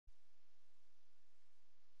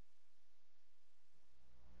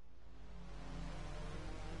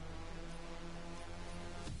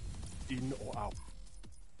in or out.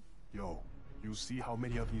 Yo, you see how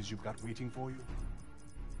many of these you've got waiting for you?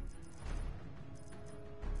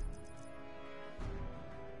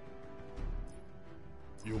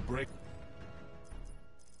 You'll break.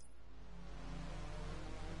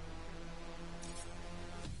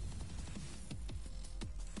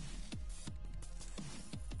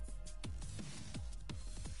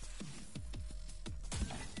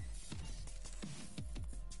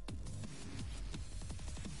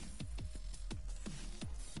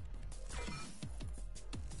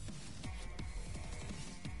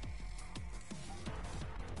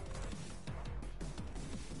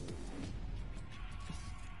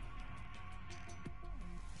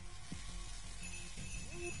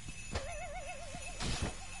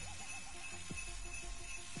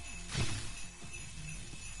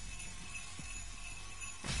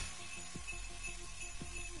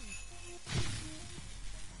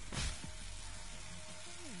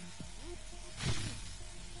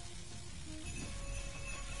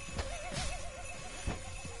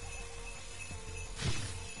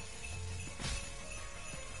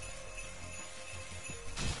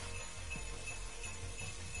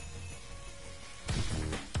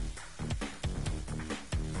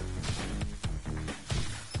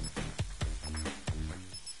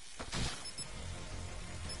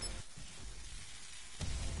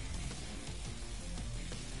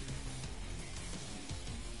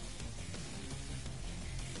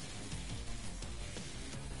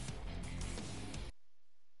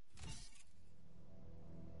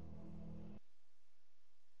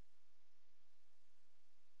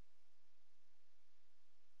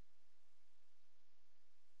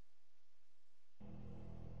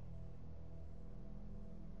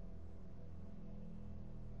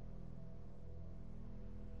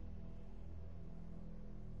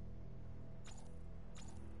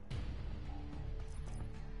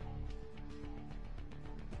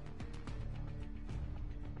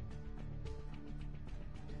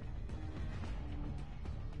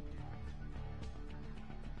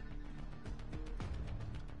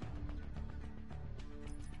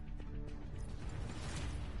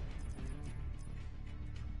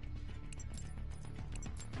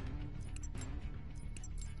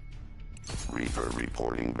 Reaper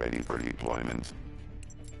reporting ready for deployment.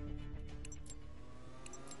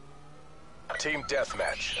 Team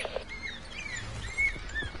deathmatch.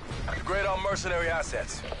 Grade on mercenary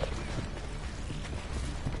assets.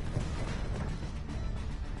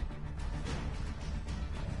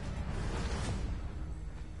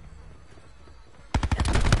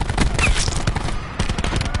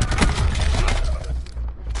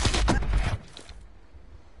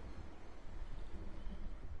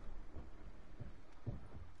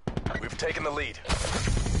 We've taken the lead.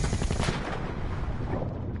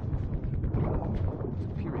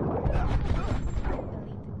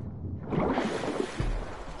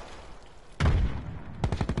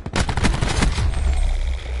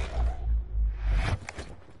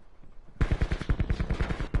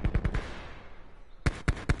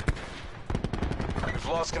 We've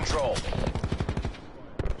lost control.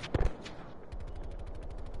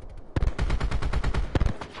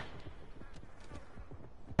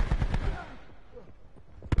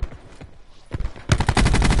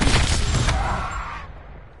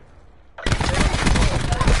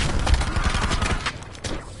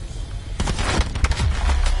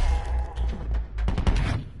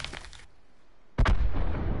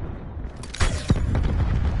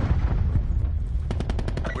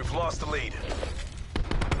 We've lost the lead.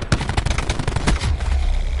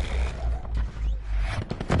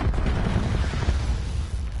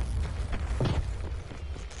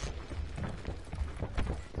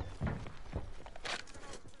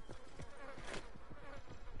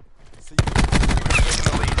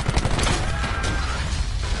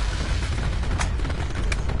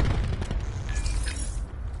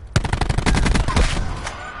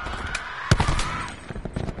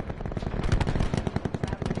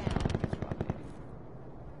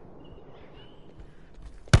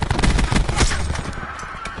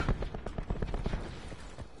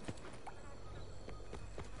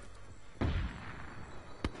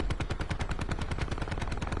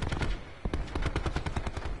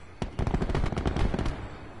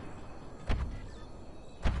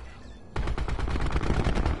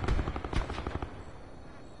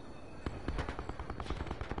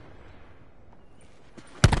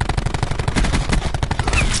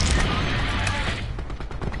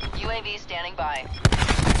 UAV standing by.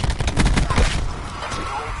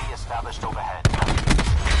 UAV established overhead.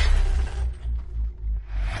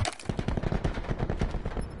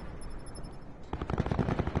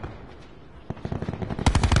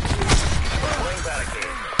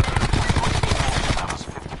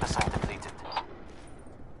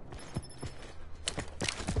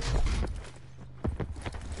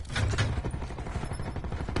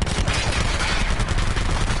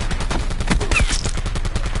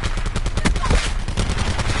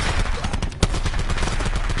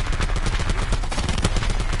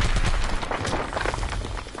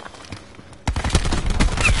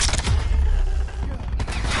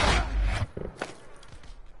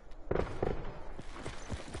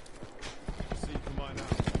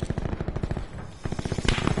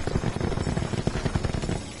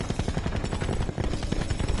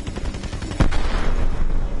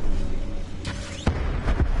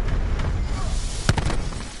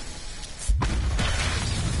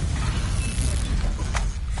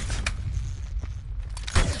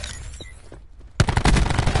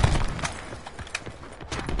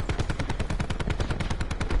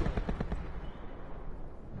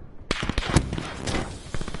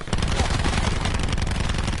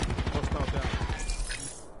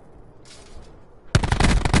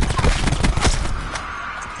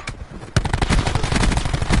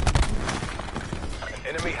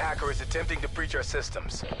 attempting to breach our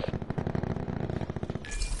systems.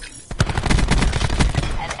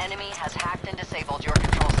 An enemy has hacked and disabled your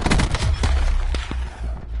control system.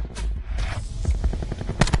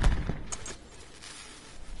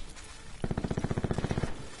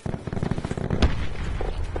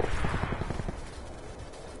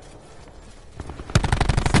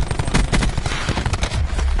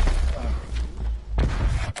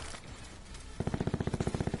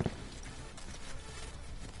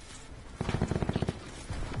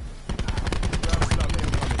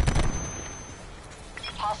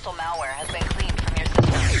 Hostile malware has been cleaned from your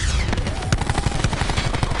system.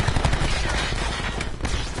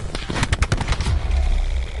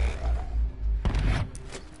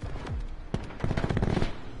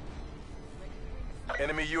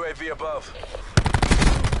 Enemy UAV above.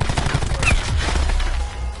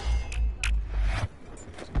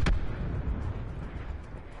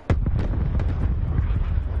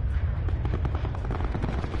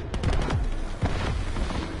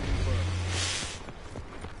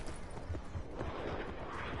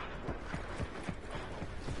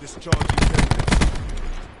 Discharging detonators.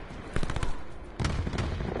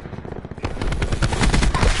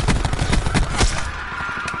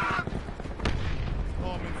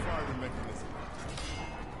 Arm and firing mechanism.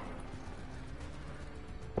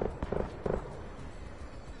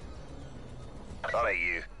 Alright,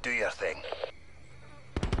 you. Do your thing.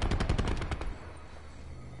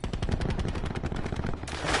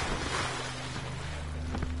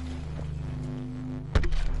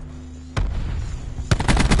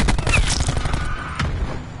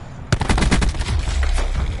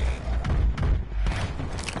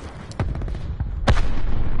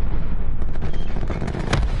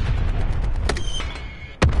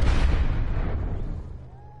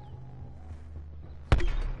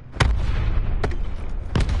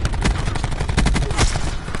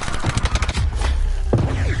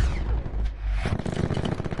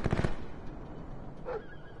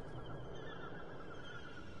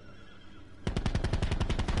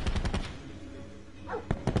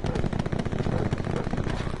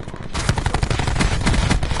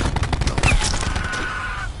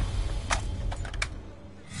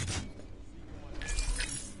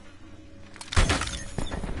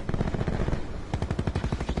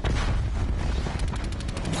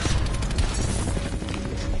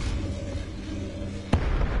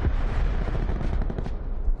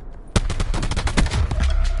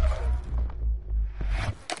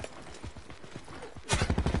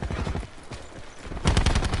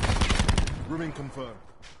 Rooming confirmed.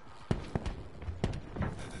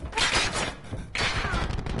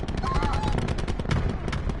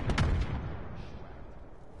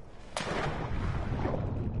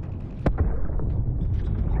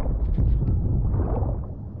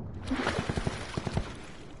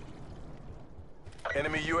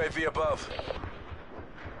 Enemy UAV above.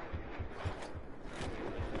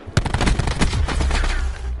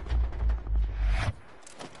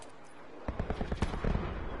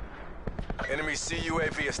 Enemy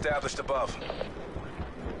CUAV established above.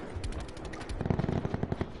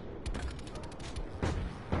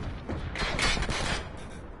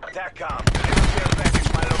 TACCOM, care package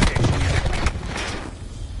my location.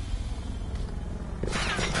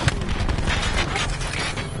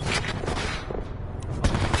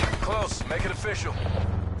 Close, make it official.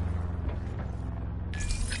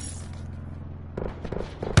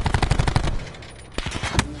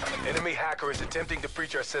 Enemy hacker is attempting to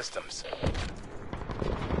breach our systems.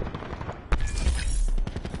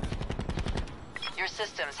 Your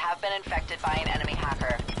systems have been infected by an enemy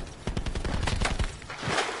hacker.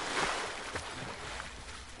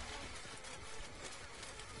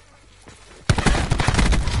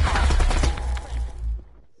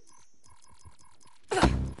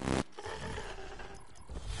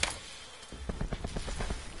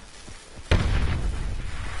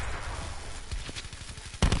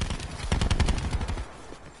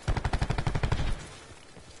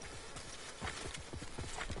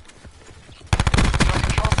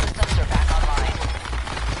 Control systems are back online.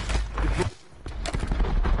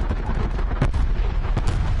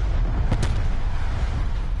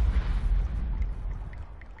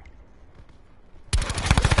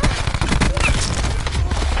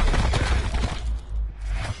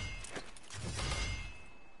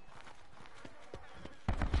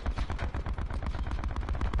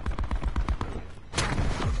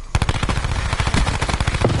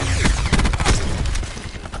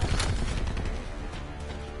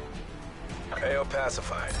 AO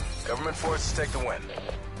pacified. Government forces take the win.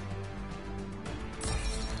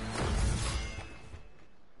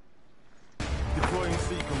 Deploying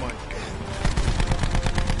C command.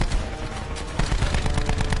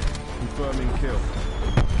 Incoming kill.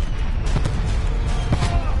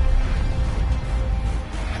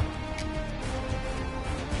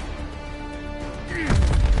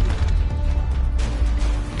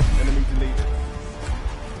 Enemy deleted.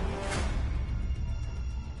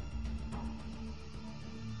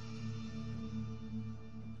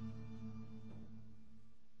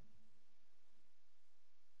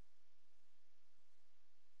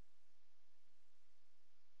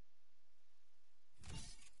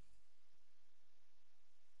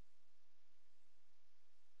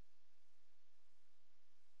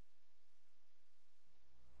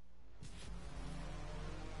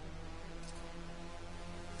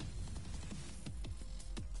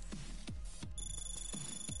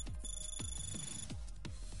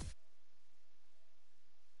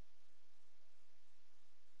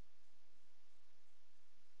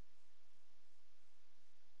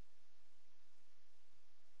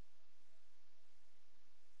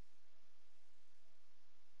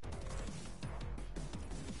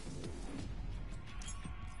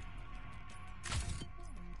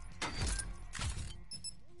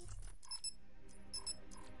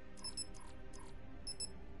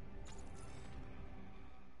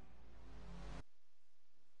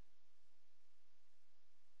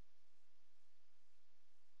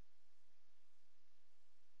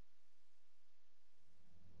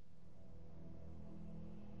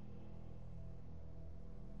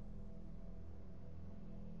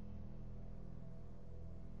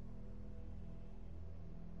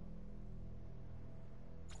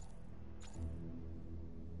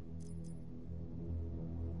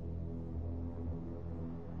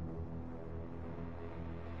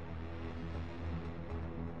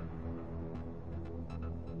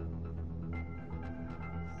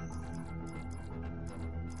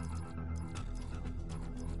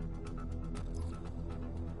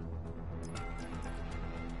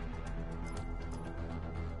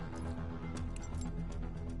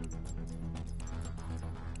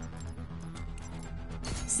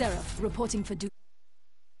 Seraph, reporting for duty.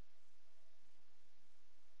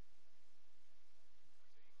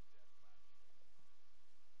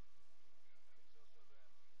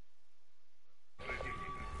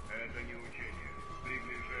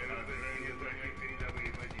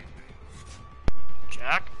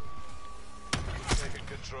 Jack? Taking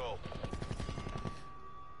control.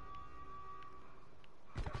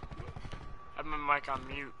 I have my mic on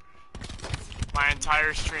mute. My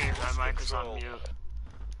entire stream, my mic was on mute.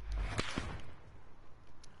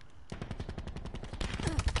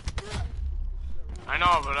 I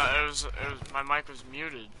know, but it was my mic was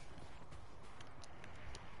muted.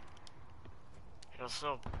 It'll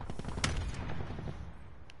still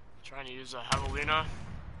trying to use a javelina.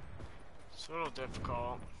 It's a little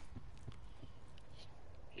difficult.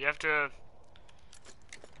 You have to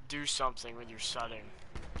do something with your setting.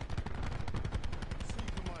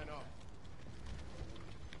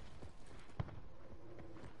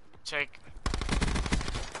 Take.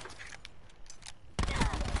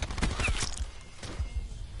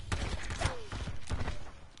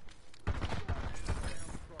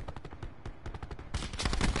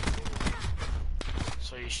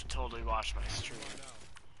 So you should totally watch my stream.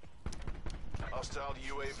 Hostile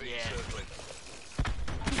UAV Yeah. circling.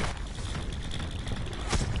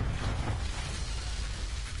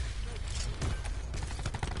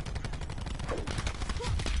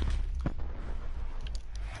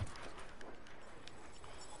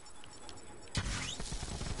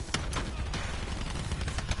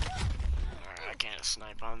 I can't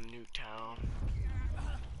snipe on Newtown.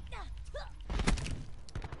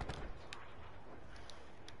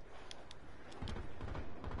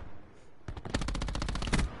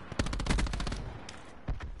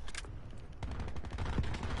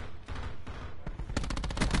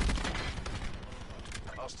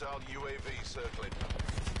 Hostile UAV circling.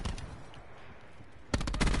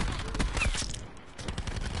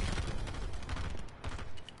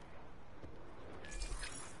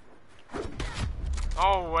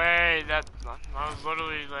 No way, that I was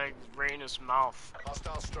literally like right in his mouth.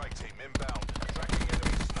 Hostile strike team inbound. Tracking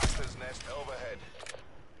enemy sniper's nest overhead.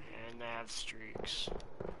 And they have streaks.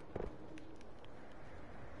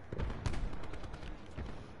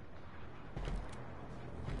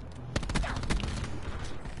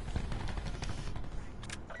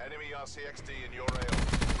 Enemy RCXD in your AO.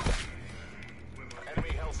 Enemy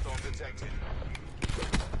Hellstorm detected.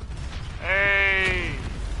 Hey!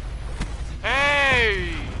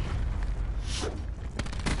 Hey!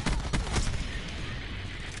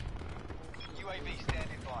 UAV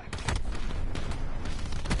standing by.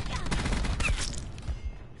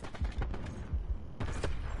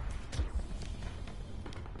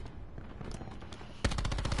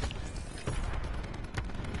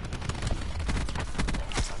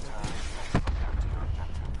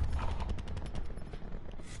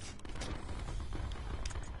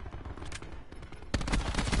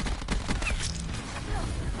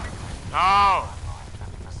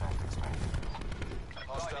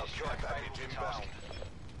 inbound.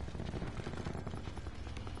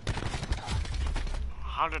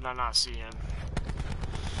 How did I not see him?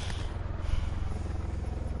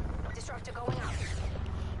 Disruptor going up.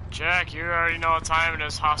 Jack, you already know what time it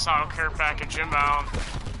is. Hostile care package inbound.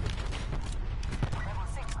 Level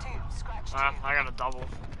 6-2, scratch 2. I got a double.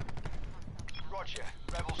 Roger.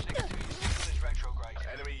 Rebel 6-2, your signal is retrograde.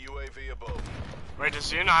 Enemy UAV above. Wait, does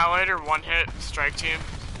the Annihilator one hit strike team?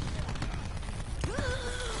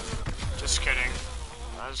 Just kidding.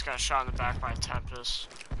 I just got shot in the back by a Tempest.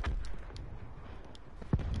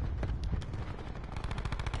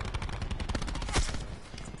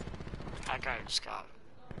 That guy just got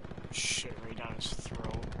shit right down his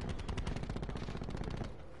throat.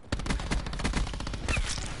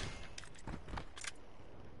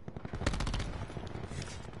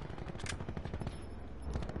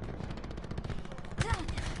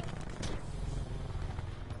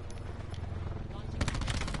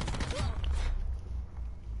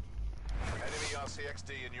 Enemy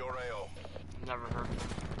RCXD in your AO. Never heard of him.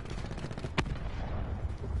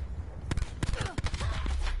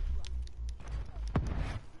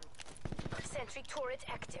 Sentry turret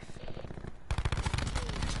active.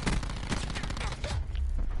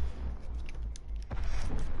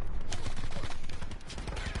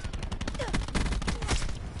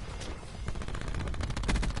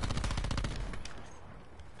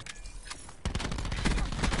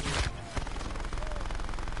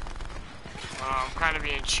 I'm kind of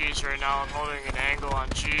being cheesed right now. I'm holding an angle on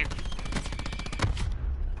Jeep.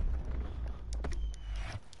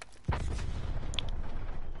 I'm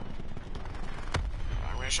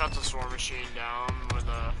gonna shut this war machine down with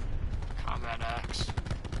a combat axe.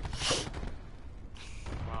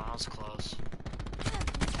 Wow, that was close.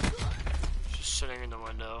 Just sitting in the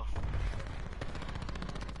window.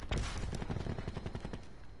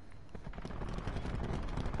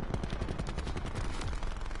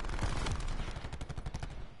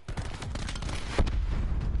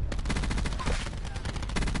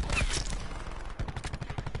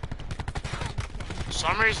 For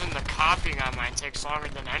some reason, the copying on mine takes longer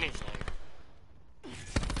than anything.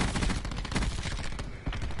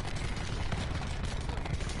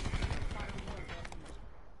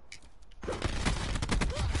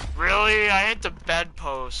 Really? I hit the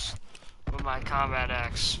bedpost with my combat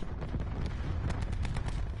axe.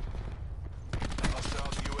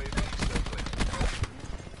 Hostile UAV circling.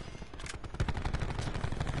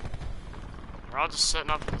 We're all just sitting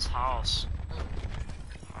up in this house.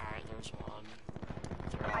 Alright, there's one.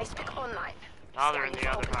 Ice pick online. Now they're in the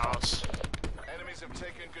other house. Enemies have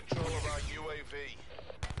taken control of our UAV.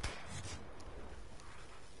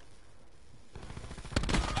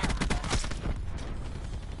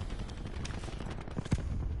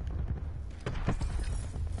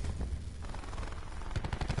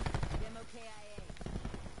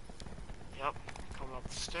 Yep, coming up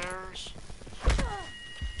the stairs.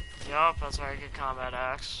 Yep, that's where I get combat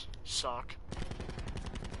axe. Suck.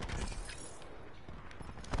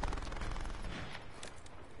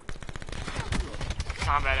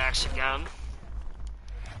 Combat axe again.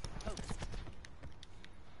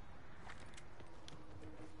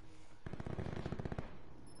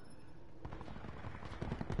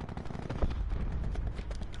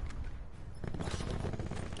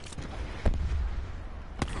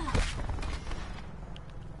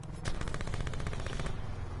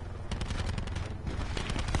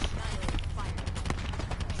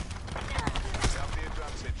 Have the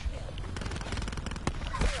advantage.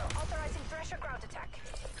 Authorizing thresher ground attack.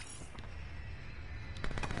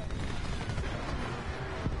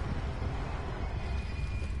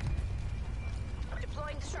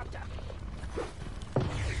 Deploying disruptor.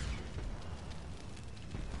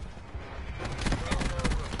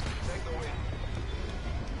 Take the win.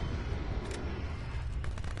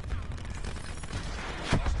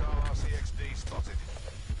 Hostile RCXD spotted.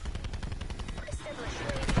 Establish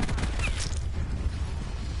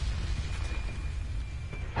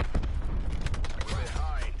We're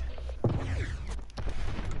behind.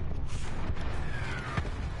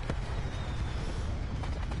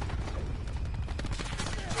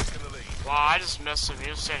 Taking the lead. Wow, I just missed him. He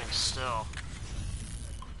was standing still.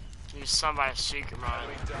 He's somebody's secret mine.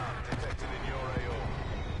 Enemy down. Detected in your AO.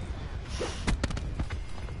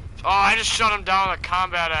 Oh, I just shut him down with a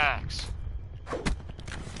combat axe.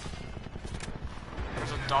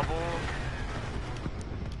 There's a double.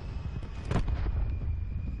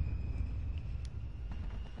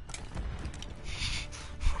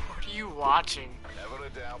 What are you watching? Never a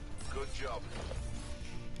doubt. Good job.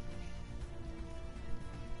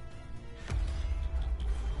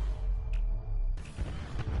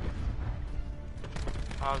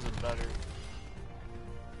 How is it better?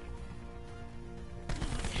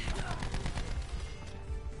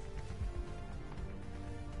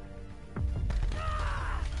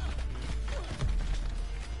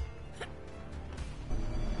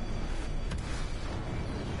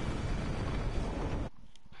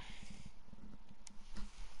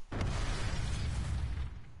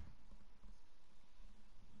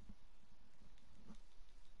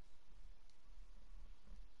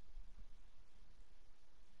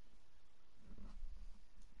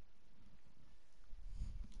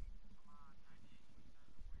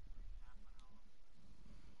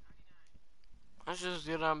 Let's just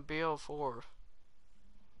get on BO4.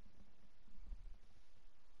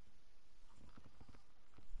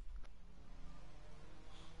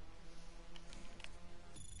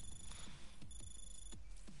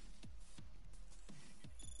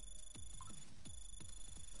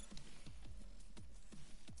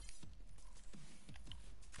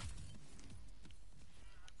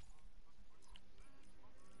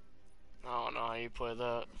 I don't know how you play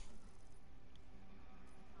that.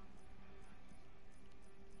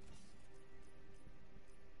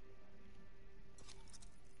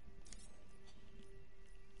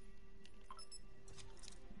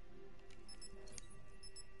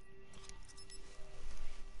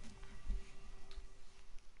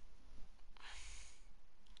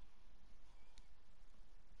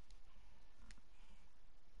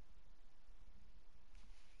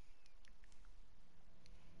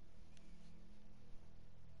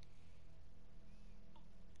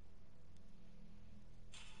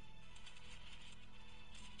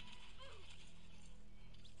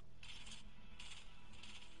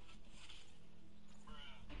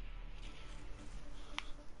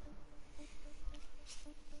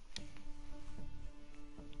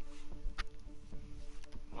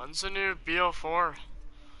 When's the new BO4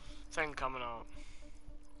 thing coming out?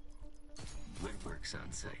 What works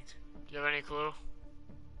on site? Do you have any clue?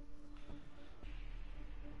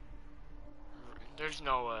 There's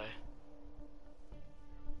no way.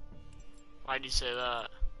 Why'd you say that?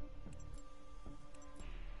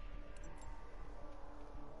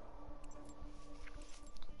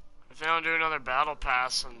 If they don't do another battle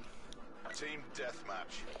pass, and Team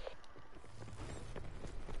deathmatch.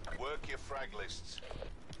 Work your frag lists.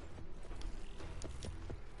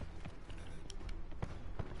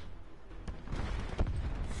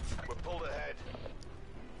 We're pulled ahead.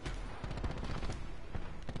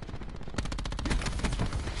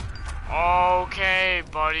 okay,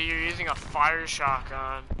 buddy, you're using a fire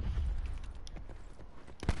shotgun.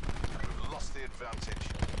 We've lost the advantage.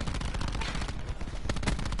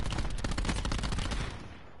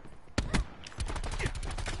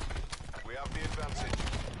 We have the advantage.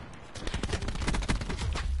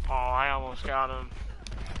 Oh, I almost got him.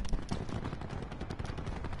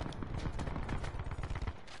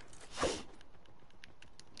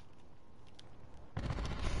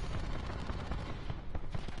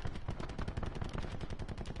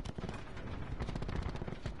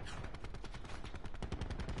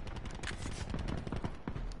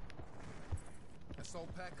 Assault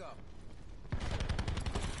pack up.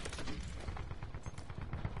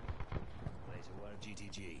 Laser wire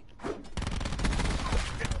GTG.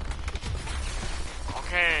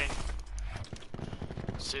 Okay.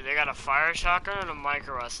 See, they got a fire shotgun and a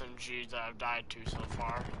micro SMG that I've died to so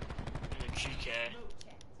far. And a GK.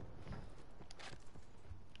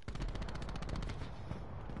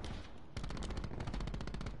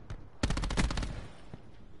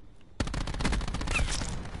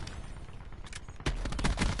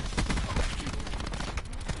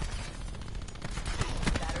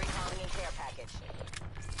 Battery calling in care package.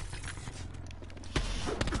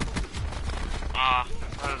 Ah,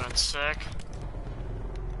 that would've been sick.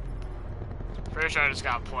 Pretty sure I just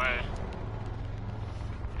got play.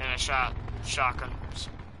 And I shot shotgun's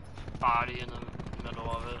body in the middle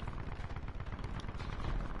of it.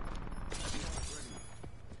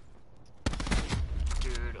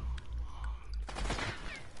 Dude.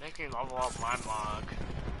 Make me level up my mod.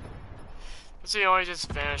 That's the only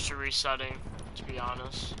disadvantage to resetting, to be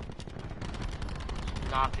honest.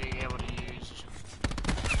 Not being able to use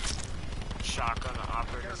shotgun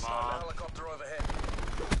operator mod. Helicopter overhead.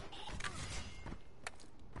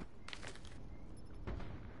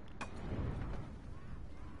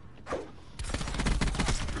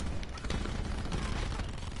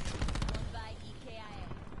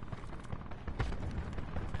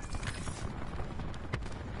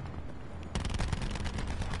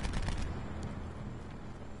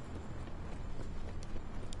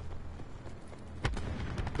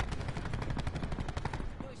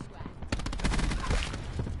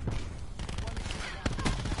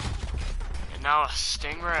 And now a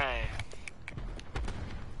Stingray.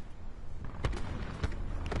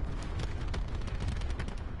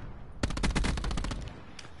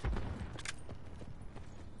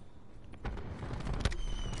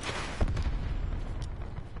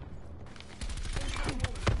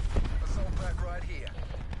 Assault pack right here.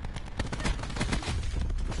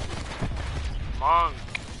 Monk,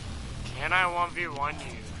 can I 1v1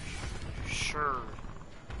 you? Sure.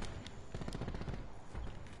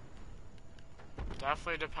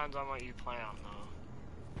 Definitely depends on what you play on,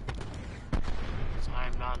 though. 'Cause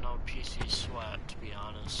I'm not no PC sweat, to be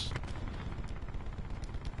honest.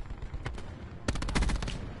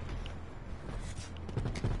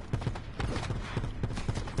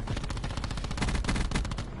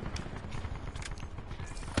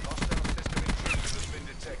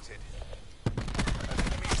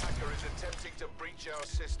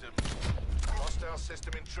 system. Hostile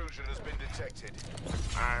system intrusion has been detected.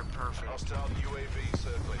 Alright, perfect. Hostile UAV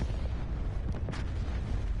circling.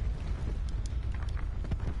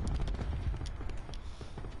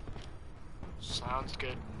 Sounds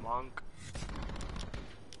good, monk.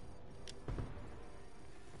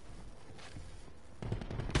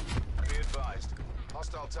 Be advised.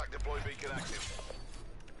 Hostile TAC deploy beacon active.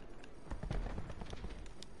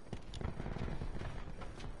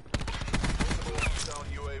 Multiple hostile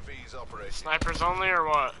UAVs operating. Snipers only or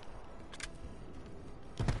what?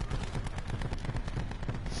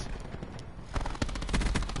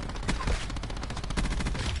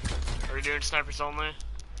 Are we doing snipers only?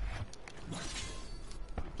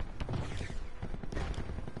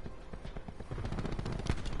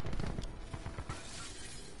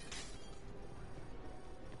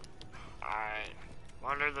 Alright.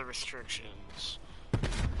 What are the restrictions?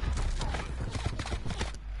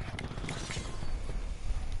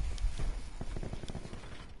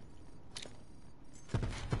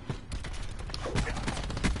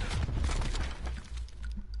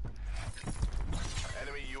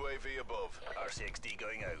 Enemy UAV above. RCXD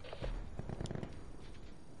going out.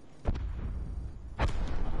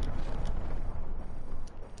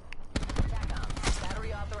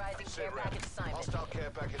 Battery authorizing care Sit rep. package assignment. Hostile care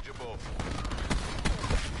package above.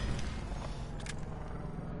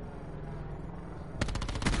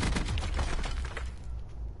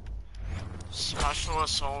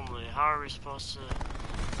 Specialists only. How are we supposed to...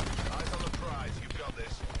 Eyes on the prize. You've got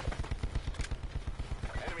this.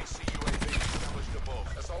 Enemy CUAV established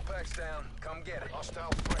above. Assault pack's down. Come get it. Hostile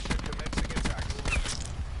pressure commencing attack.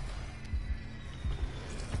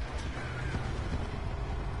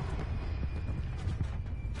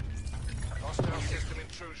 Hostile system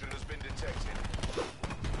intrusion has been detected.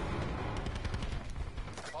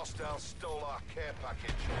 Hostile stole our care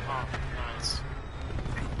package. Oh, nice.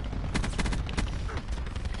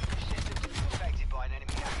 System's been affected by an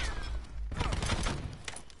enemy hacker.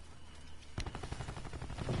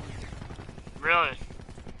 Really?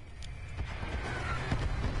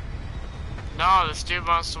 No, this dude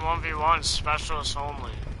wants to 1v1 specialists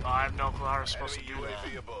only. But I have no clue how we're supposed to Enemy do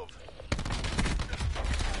UAV that. above.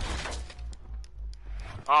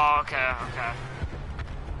 Oh, okay, okay.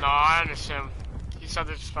 No, I understand. He said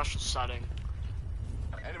there's a special setting.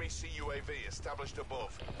 Enemy CUAV established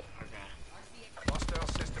above. Okay. Hostile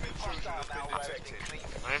system intrusion Hostile has been malware has detected. been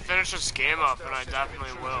cleaned. When I finish this game up, and I Hostile system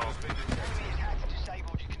definitely intrusion will. has been detected. Enemy hacker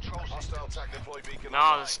disabled your control system. Hostile TAC deploy beacon No,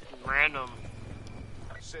 online. this random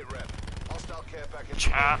Sit rep. Hostile care package.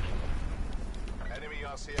 chat. Enemy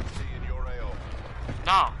RCXD in your AO.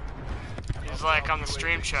 No. He's Hostile like on the UAV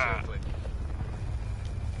stream chat. circling.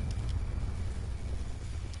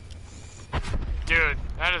 Dude,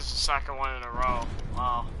 that is the second one in a row.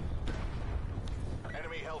 Wow.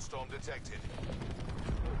 Enemy Hellstorm detected.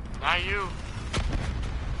 Not you.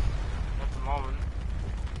 At the moment.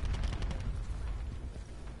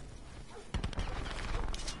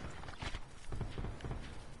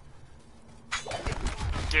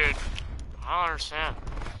 Dude, I don't understand.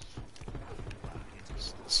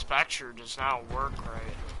 Spectre does not work right.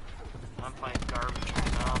 I'm playing garbage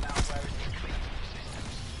right now. Malware has been cleaned from the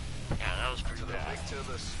system. Yeah, that was pretty To the bad. victor,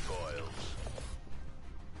 the spoils.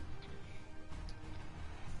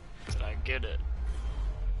 Did I get it?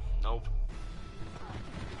 Nope.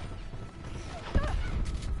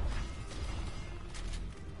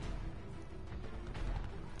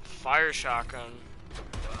 Fire shotgun.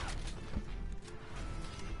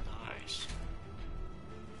 Nice.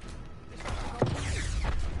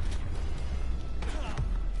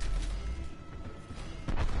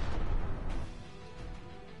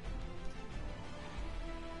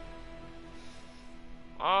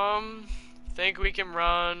 Think we can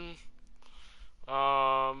run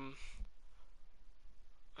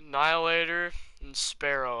Annihilator and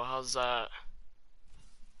Sparrow. How's that?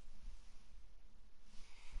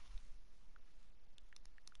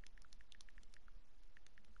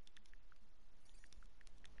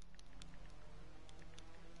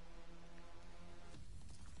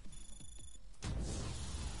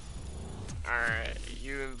 Alright,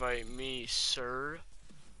 you invite me, sir.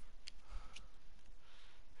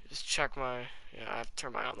 Just check my, yeah, I have to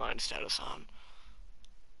turn my online status on.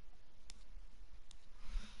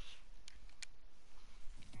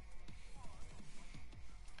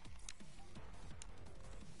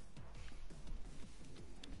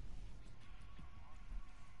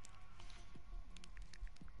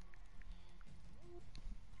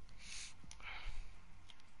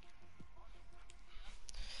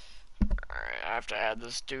 Alright, I have to add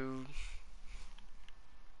this dude.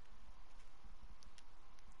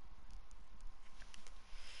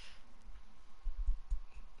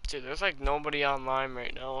 Dude, there's like nobody online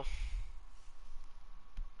right now.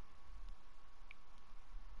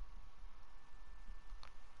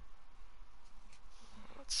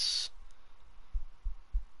 It's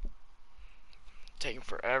taking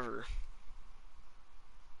forever.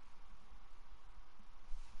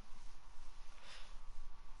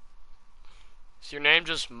 Is your name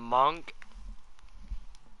just Monk?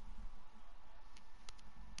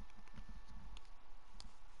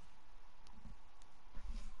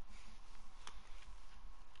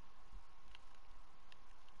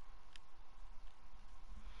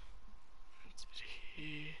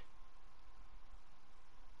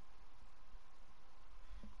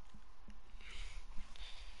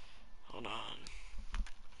 Hold on.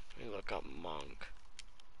 Let me look up Monk.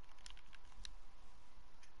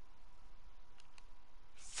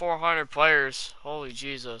 400 players. Holy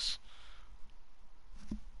Jesus.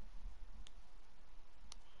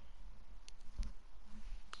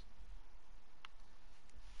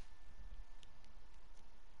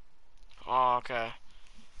 Oh, okay.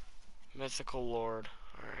 Mythical Lord.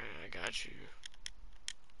 Alright, I got you.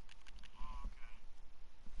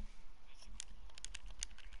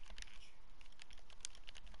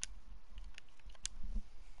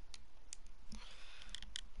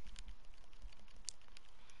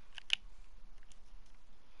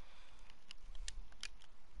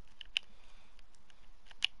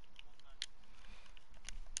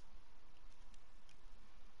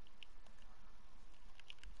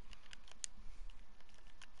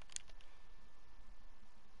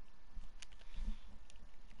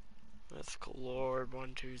 Mythical Lord,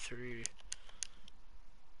 1, 2, 3.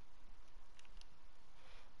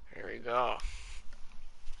 Here we go.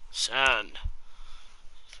 Send.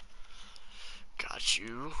 Got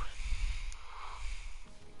you.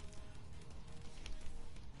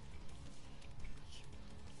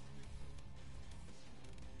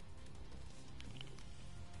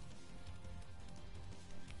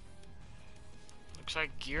 Looks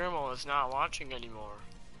like Guillermo is not watching anymore.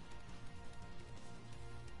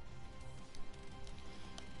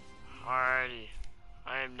 Alrighty.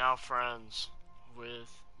 I am now friends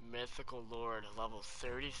with Mythical Lord, level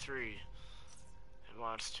 33. It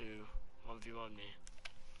wants to 1v1 me.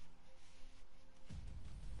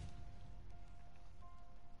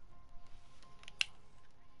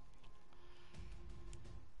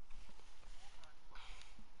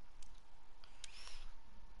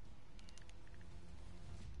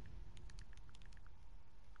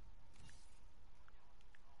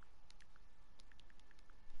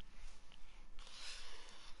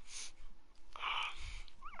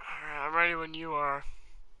 Alright, I'm ready when you are.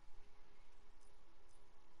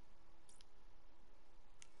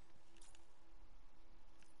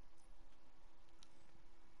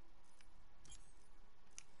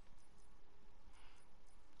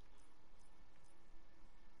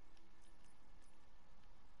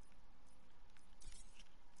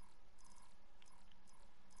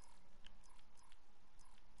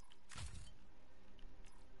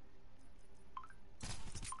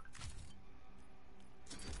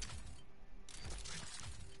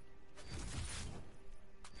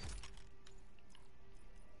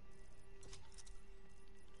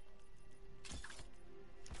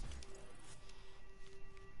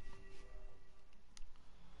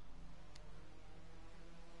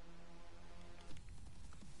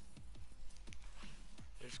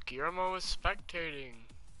 If Guillermo is spectating,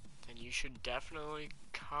 then you should definitely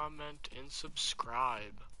comment and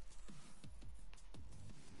subscribe.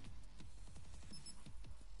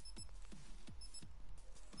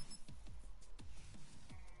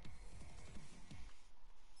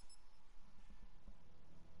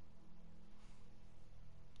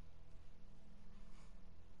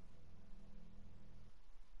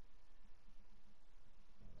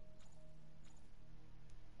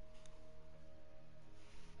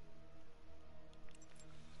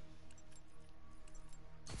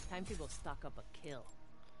 Time to go stock up a kill.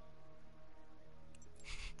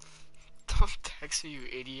 Don't text me, you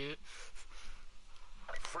idiot.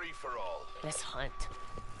 Free for all. Let's hunt.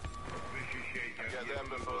 Get them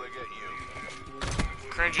before they get you.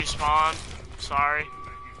 Cringy spawn. Sorry.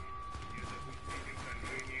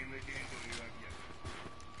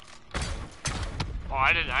 Oh,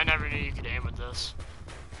 I never knew you could aim with this.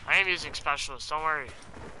 I am using specialist, don't worry.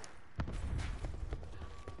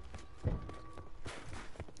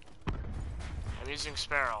 I'm using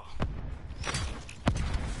Sparrow.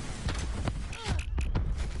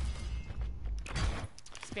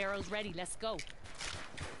 Sparrow's ready, let's go.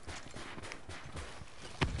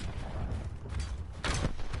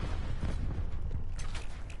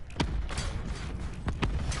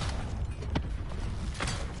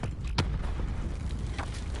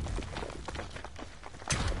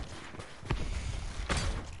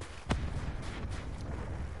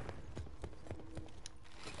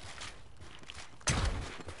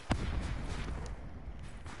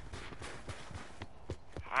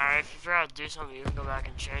 do something, you can go back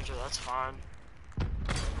and change it. That's fine.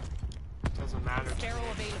 Doesn't matter to me.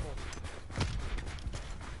 Sparrow available.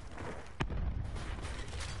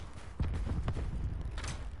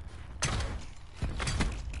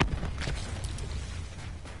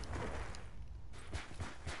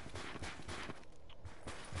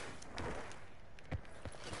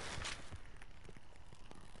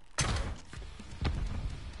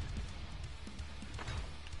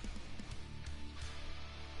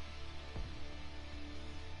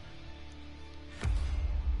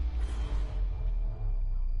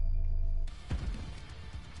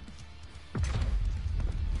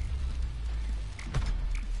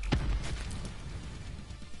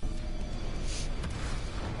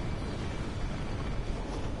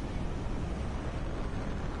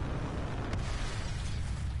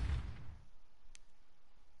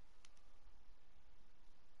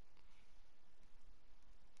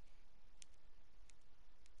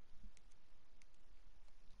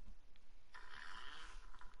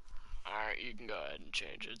 Alright, you can go ahead and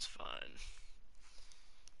change it, it's fine.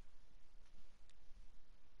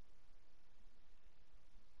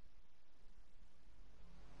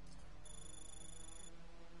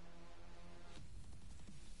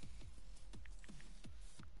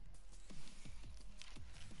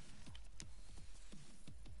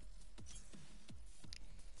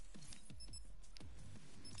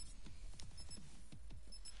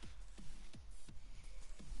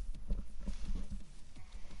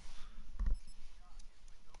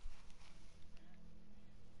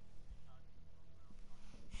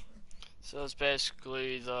 So it's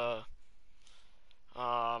basically the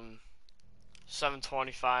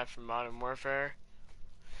 725 from Modern Warfare.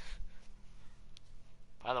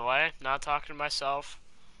 By the way, not talking to myself.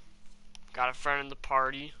 Got a friend in the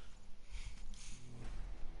party.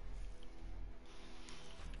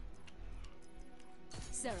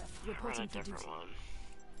 Seraph, Run reporting a for different duty. one.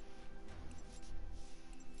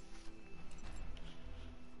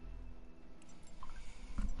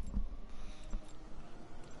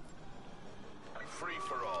 Free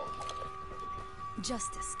for all.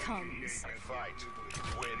 Justice comes. Fight.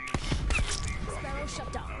 Win. Sparrow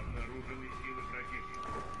shut down.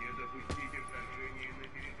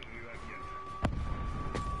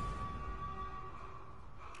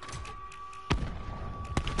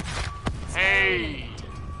 Hey!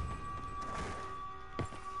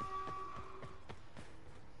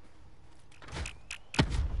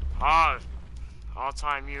 Oh,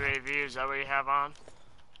 all-time UAV, is that what you have on?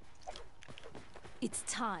 It's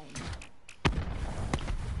time.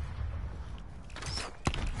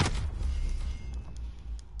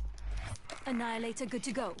 Annihilator good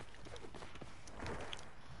to go.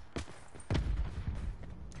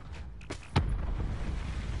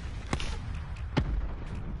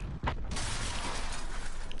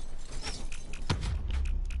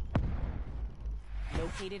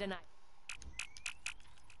 Located an eye.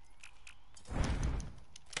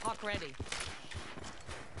 Hawk ready.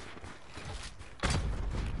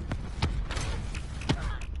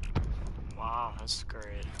 Wow, that's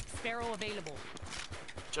great. Sparrow available.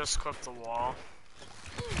 Just clip the wall.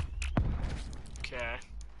 Okay.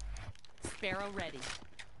 Sparrow ready.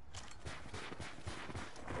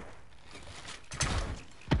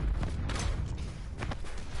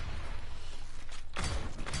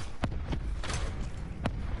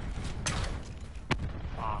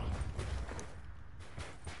 Wow.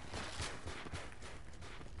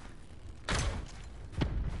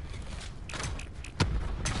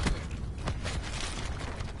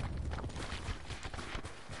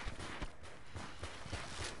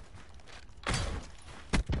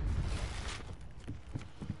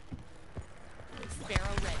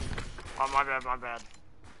 Sparrow ready. Oh, my bad, my bad.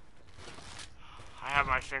 I have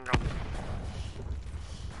my finger on the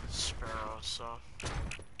Sparrow, so.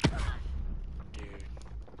 Dude.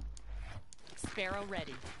 Sparrow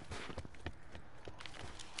ready.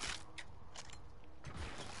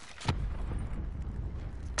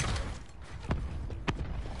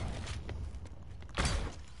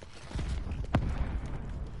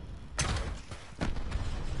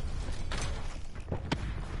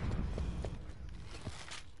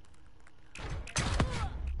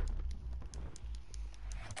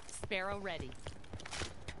 Sparrow ready.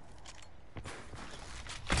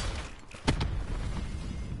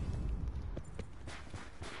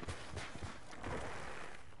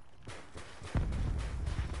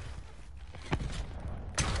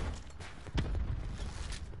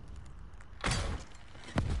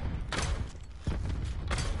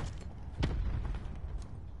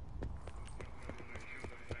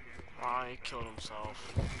 Oh, he killed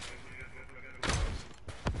himself.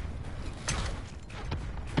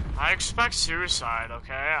 I expect suicide,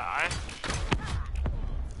 okay?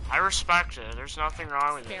 I respect it. There's nothing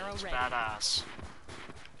wrong with it. Sparrow It's ready. badass.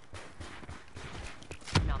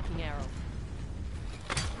 Knocking arrow.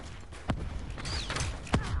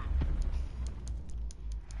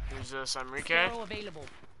 Who's this, Enrique? Sparrow available.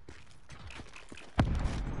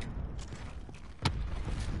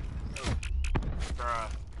 Bruh.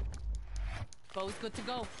 Bow's good to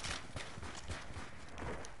go.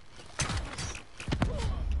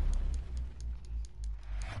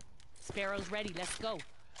 Sparrow's ready. Let's go.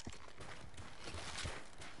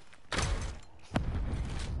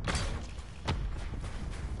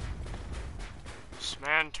 This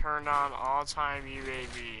man turned on all-time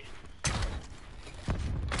UAV.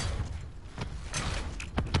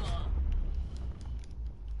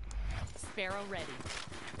 Sparrow ready.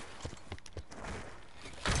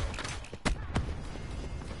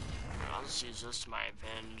 I'll just use this to my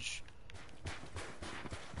advantage.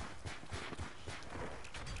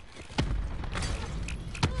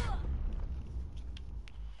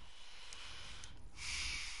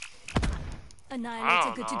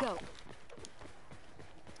 Annihilator good to know. go.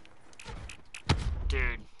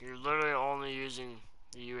 Dude, you're literally only using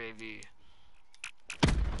the UAV.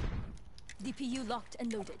 DPU locked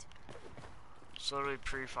and loaded. It's literally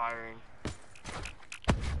pre-firing.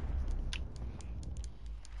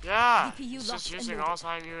 Yeah, DPU it's locked just and using loaded.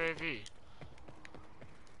 all-time UAV.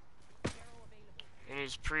 And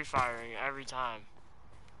he's pre-firing every time.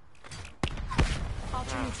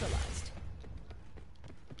 Archer Yeah. neutralized.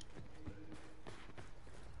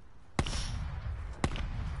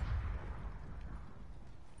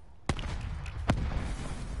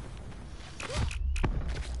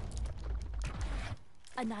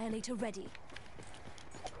 Annihilator ready.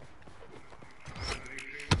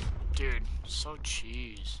 Dude, so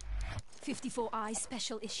cheese. 54i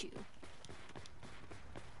special issue.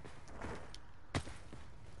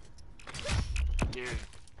 Dude,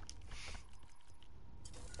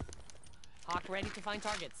 Hawk ready to find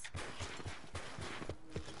targets.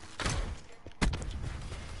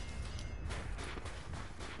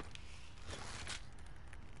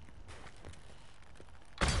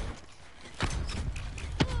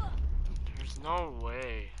 there's no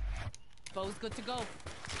way. Bow's good to go.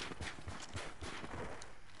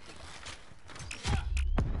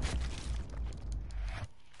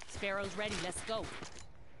 Sparrow's ready. Let's go.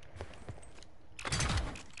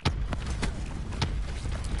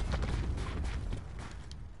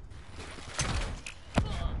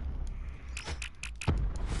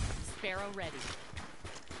 Sparrow ready.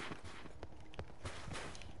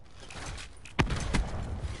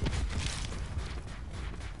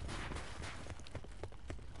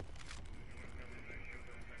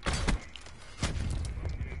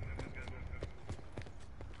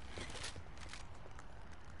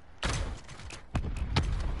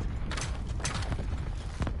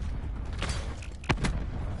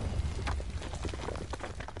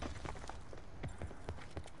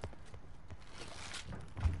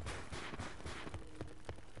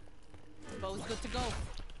 Bow's good to go.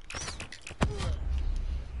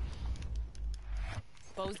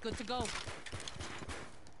 Bow's good to go.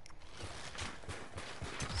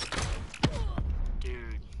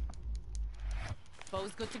 Dude,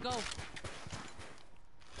 Bow's good to go.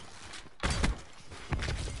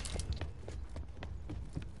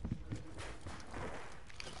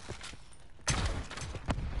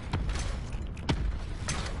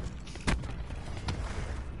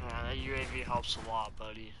 yeah, that UAV helps a lot,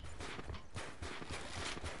 buddy.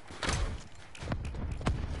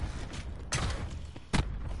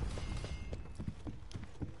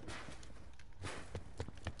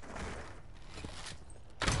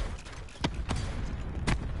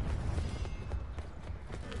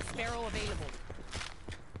 Sparrow available.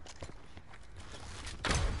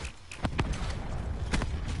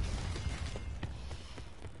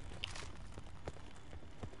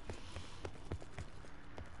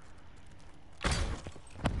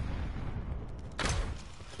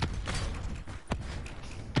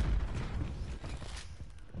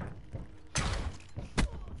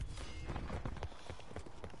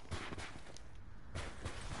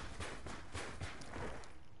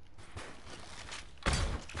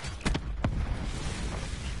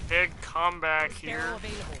 Big comeback Sparrow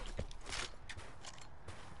here. available.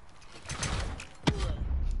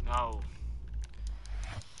 No.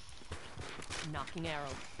 Knocking arrow.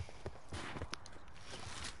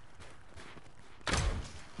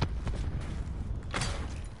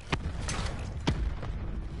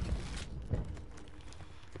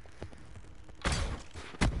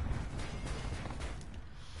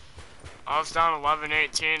 I was down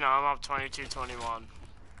 11-18, now I'm up 22-21.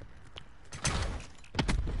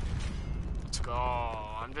 go.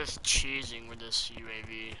 I'm just cheesing with this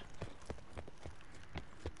UAV.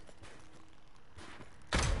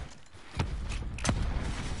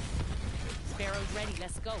 Sparrow's ready.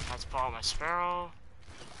 Let's go. Let's ball my Sparrow.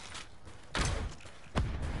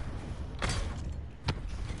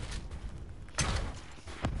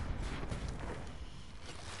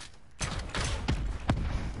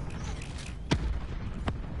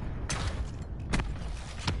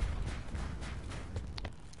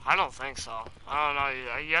 I don't think so. I don't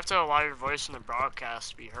know. You have to allow your voice in the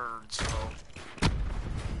broadcast to be heard, so.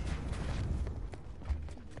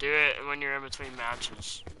 Do it when you're in between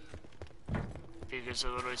matches. Because it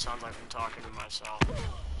literally sounds like I'm talking to myself.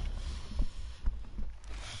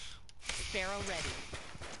 Sparrow ready.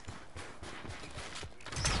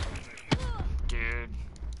 Dude.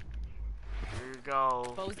 Here you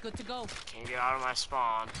go. Bow's good to go. Can't get out of my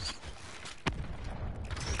spawn.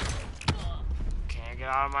 Can't get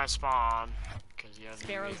out of my spawn. Cause you have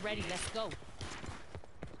Sparrow's ready. Let's go.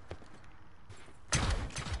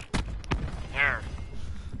 There.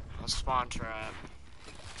 A spawn trap.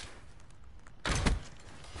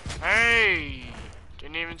 Hey!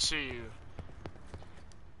 Didn't even see you.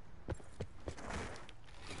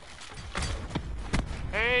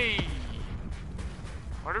 Hey!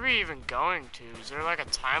 What are we even going to? Is there like a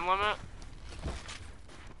time limit?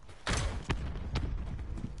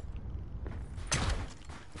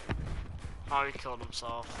 Oh, he killed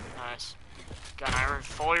himself. Nice. God, I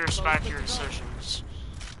fully respect your decisions.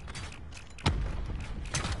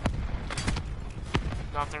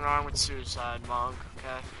 Nothing wrong with suicide, Monk,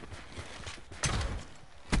 okay?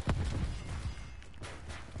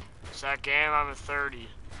 It's that game, I'm a 30.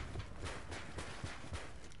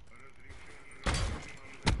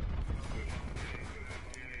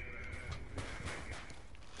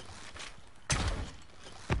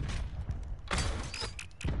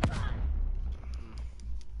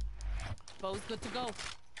 Bow's good to go.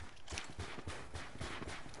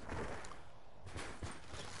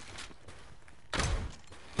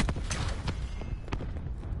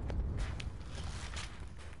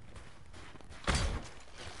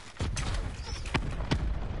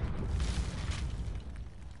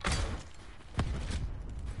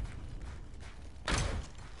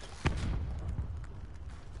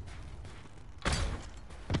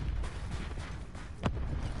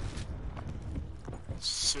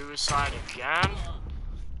 Suicide again?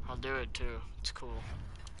 I'll do it too. It's cool.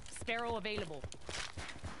 Sparrow available.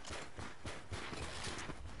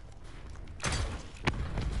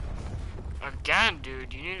 Again,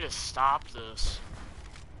 dude, you need to stop this.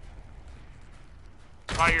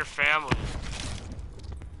 It's about your family.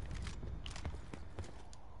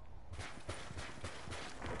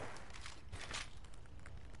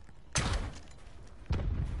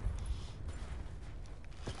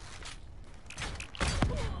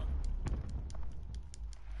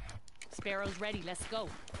 Sparrow's ready. Let's go.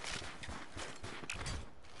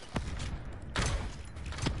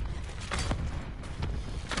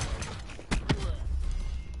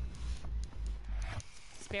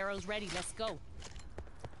 Sparrow's ready. Let's go.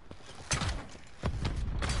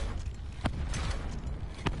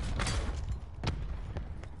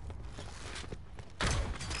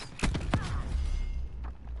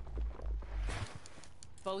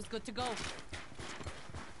 Bow's good to go.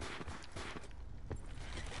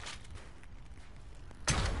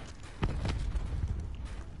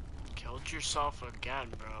 Killed yourself again,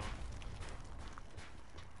 bro.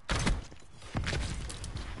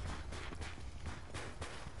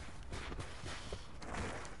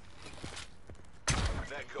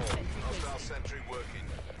 Net call. Hostile sentry working.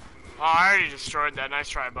 Oh, I already destroyed that. Nice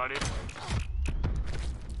try, buddy.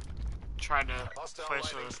 Tried to Hostile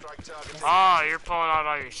place lightning a... strike targeting. Oh, you're pulling out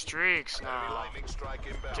all your streaks Enemy now. lightning strike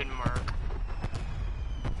inbound. Didn't work.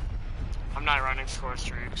 I'm not running score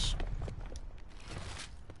streaks.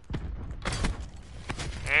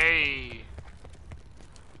 Hey.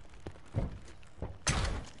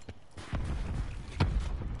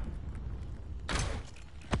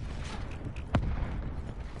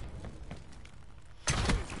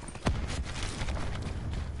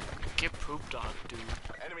 Get pooped on, dude.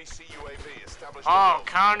 Enemy CUAV established. Oh, above.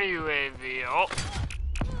 counter UAV. Oh.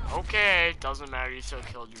 Okay, doesn't matter. You still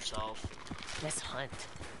killed yourself. Let's hunt.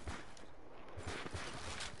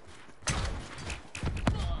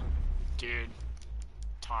 Dude.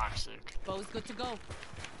 Toxic. Bow's good to go.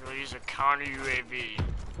 We'll use a counter UAV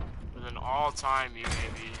with an all-time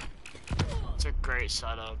UAV. It's a great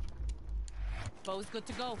setup. Bow's good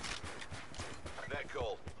to go. Net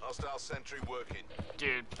call. Hostile sentry working.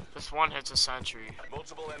 Dude, this one hits a sentry.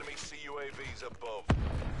 Multiple enemy CUAVs above.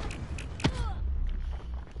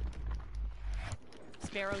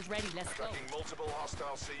 Sparrow's ready. Let's go. Tracking multiple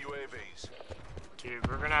hostile CUAVs. Dude,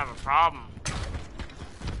 we're gonna have a problem.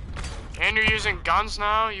 And you're using guns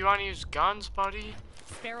now? You wanna use guns, buddy?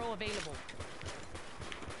 Sparrow available.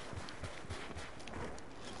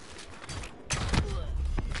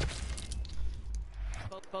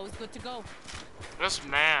 Bow's good to go. This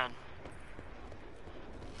man.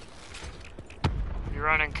 You're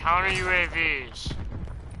running counter UAVs.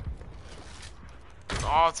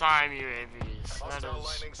 All-time UAVs. That Hostile is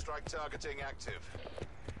lightning strike targeting active.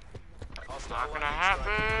 Hostile not gonna lightning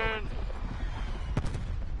strike happen. incoming.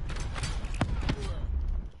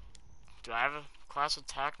 Do I have a class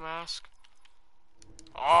attack mask?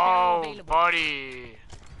 Sparrow Oh, available. buddy.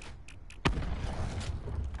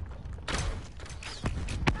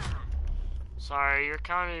 Sorry, your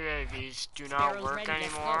counter UAVs do not Sparrow's work ready,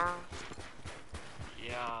 let's go. anymore.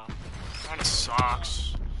 Yeah, kinda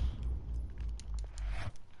sucks.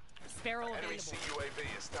 Sparrow Enemy available.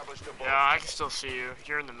 CUAV established above. Yeah, I can still see you.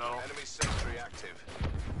 You're in the middle. Enemy sentry active.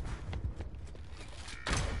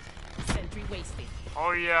 Sentry wasted.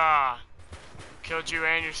 Oh yeah, killed you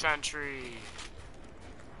and your sentry.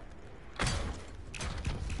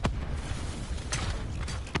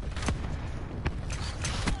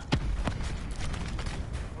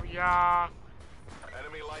 Oh yeah.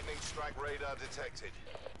 Enemy lightning strike radar detected.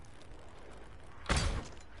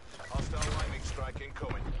 Hostile lightning strike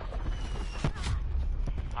incoming.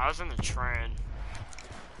 I was in the train.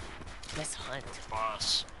 Let's hunt.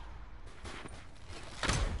 Bus.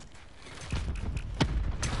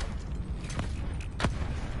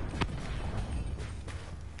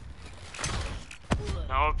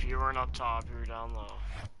 Nope, you weren't up top, you were down low.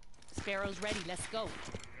 Sparrow's ready. Let's go.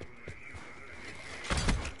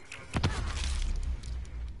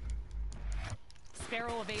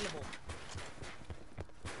 Sparrow available.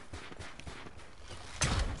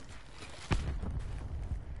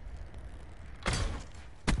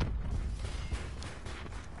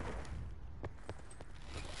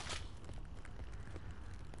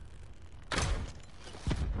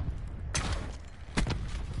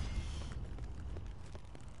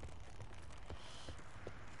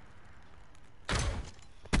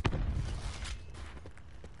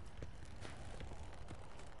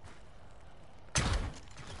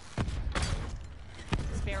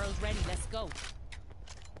 Sparrow's ready. Let's go.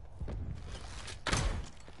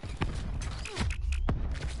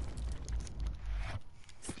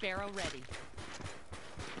 Sparrow ready.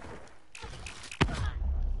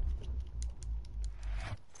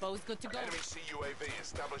 Bow's good to go. Enemy CUAV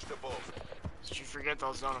established above. Did you forget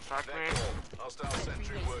those don't affect Net me? call. Hostile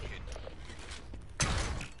sentry working.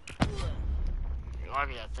 You're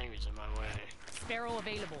lucky that thing was in my way. Sparrow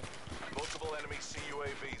available. Multiple enemy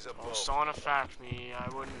CUAVs above. Those don't affect me. I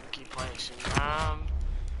wouldn't keep placing them.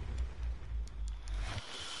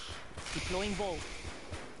 Deploying bow.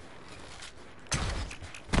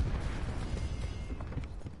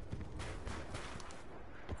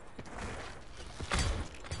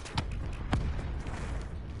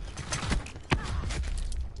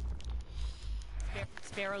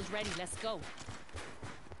 Sparrow's ready. Let's go.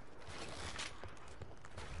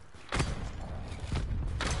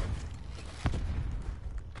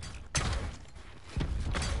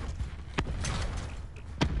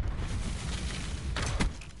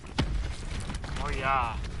 Oh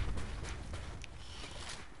yeah.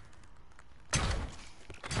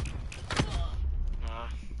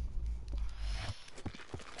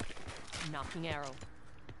 Knocking arrow.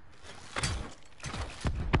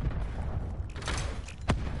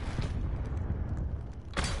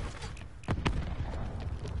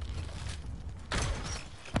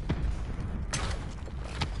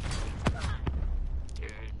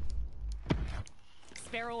 Dude.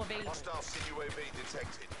 Sparrow available. Hostile CUAV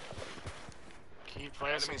detected. Keep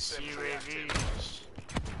placing Enemy sentry CUAVs.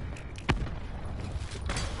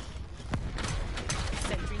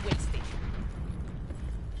 Sentry wasted.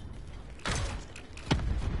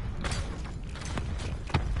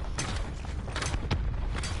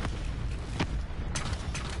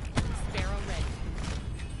 Sparrow ready.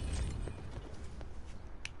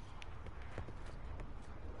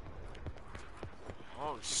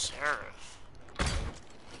 Oh, Seraph.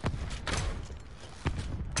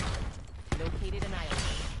 Located an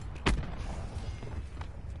island.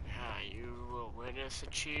 Yeah, you will witness the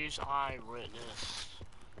cheese I witnessed.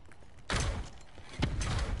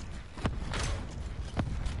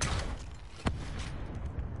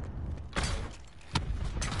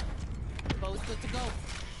 Bow's good to go.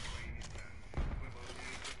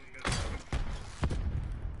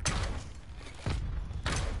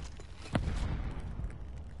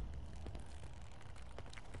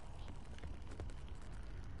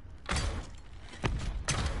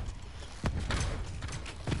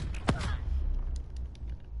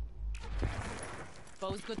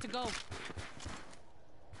 Bow's good to go.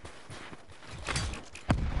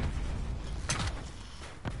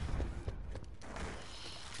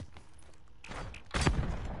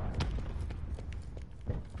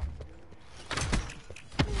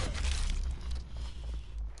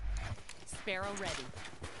 Sparrow ready.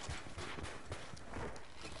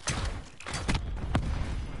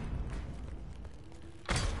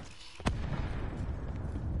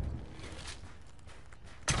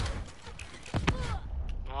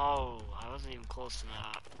 Oh, I wasn't even close to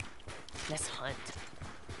that. Let's hunt.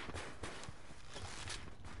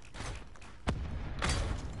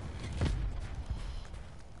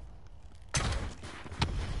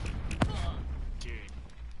 Dude.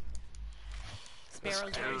 Sparrow's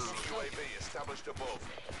ready. Dude. UAV established above.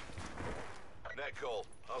 Net call.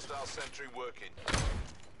 Hostile sentry working.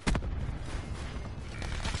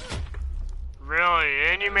 Really?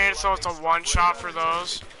 And you made it so it's a one-shot for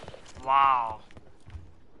those? Wow.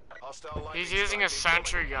 Hostile lightning He's using a strike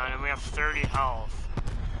sentry gun and we have 30 health.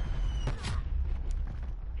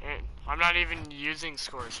 And I'm not even using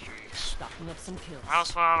score streaks. Stocking up some kills. I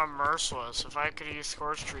also went on a merciless. If I could use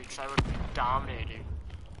score streaks, I would be dominating.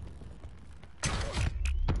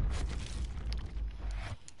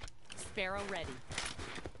 Sparrow ready.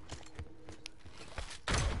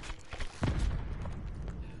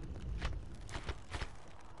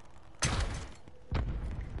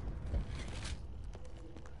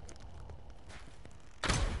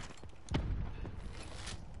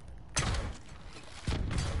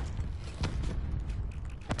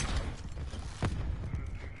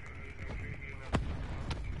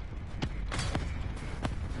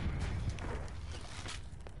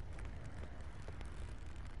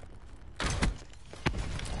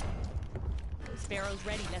 Sparrow's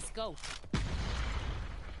ready. Let's go.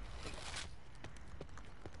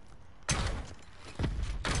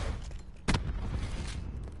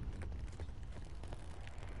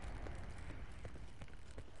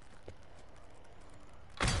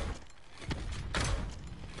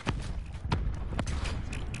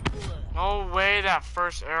 No way that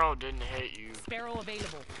first arrow didn't hit you. Sparrow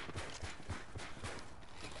available.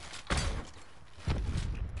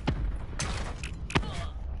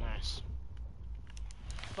 Nice.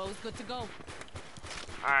 Bow's good to go.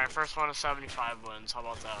 Alright, first one of 75 wins. How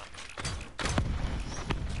about that?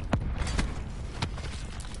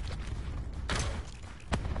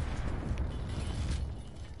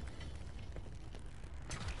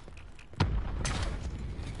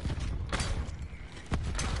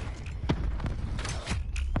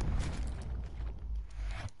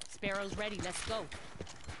 Sparrow's ready. Let's go.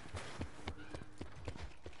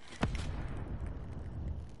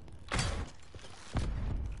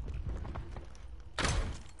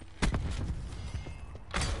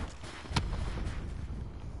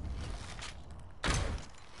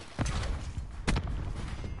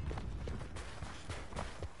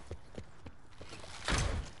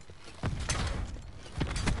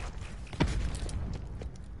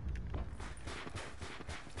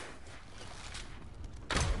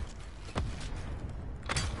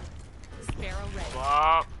 Sparrow ready.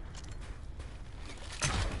 Up.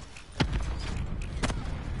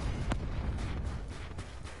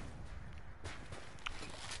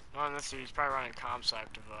 Oh, let's see, he's probably running a ComSec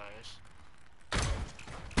device.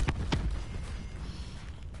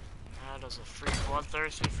 That is a free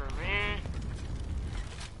bloodthirsty for me.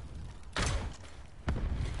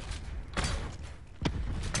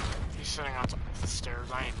 He's sitting on top of the stairs,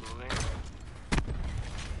 I ain't moving.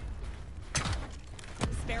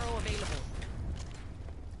 Sparrow available.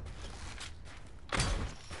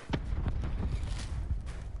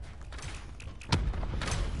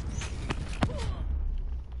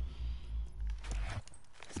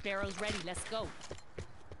 Sparrow's ready. Let's go.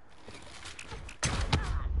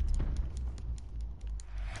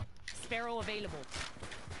 Sparrow available.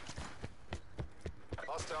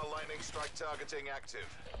 Hostile lightning strike targeting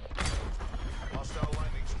active. Hostile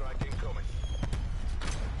lightning strike incoming.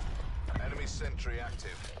 Enemy sentry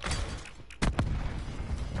active.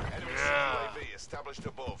 Enemy UAV established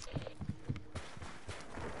above.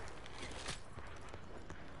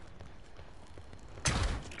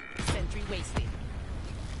 Sentry wasted.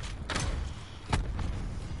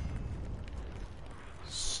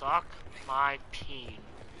 Suck my peen.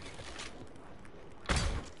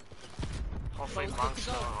 Hopefully Bow's good monks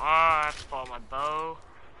to don't. go. Oh, I have to pull out my bow.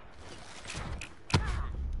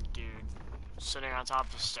 Dude, sitting on top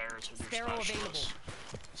of the stairs with your Sparrow specialist.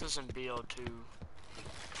 This isn't BO2.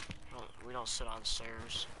 We don't sit on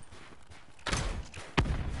stairs.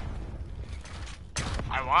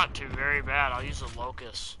 I want to very bad. I'll use a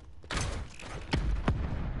locust.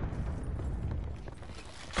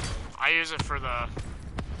 I use it for the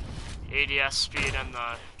ADS speed and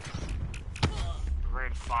the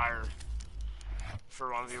rate of fire for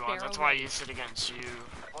 1v1s. That's why I use it against you.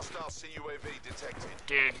 Hostile CUAV detected.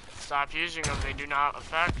 Dude, stop using them. They do not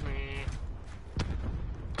affect me.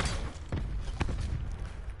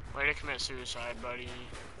 Way to commit suicide, buddy.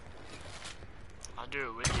 I'll do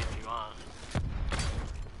it with you if you want.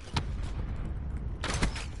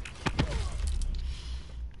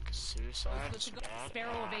 Suicide is bad.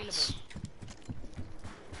 Sparrow available.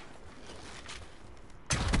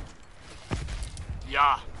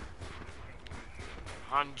 Yeah.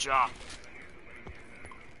 Hanja.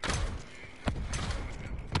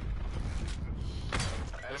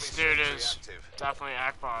 This dude is definitely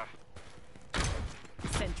Akbar.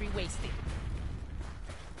 Sentry wasted.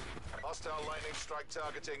 Hostile lightning strike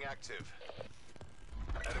targeting active.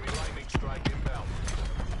 Enemy lightning strike inbound.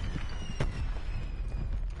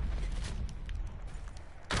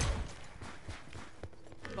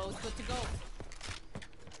 Bo's good to go.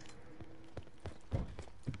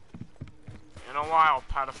 In a while,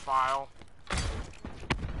 pedophile.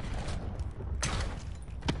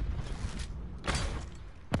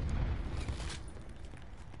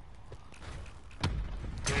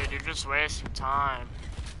 Dude, you're just wasting time.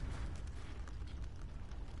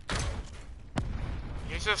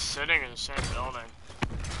 He's just sitting in the same building.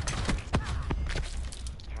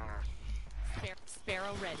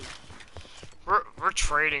 Sparrow ready. We're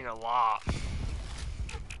trading a lot.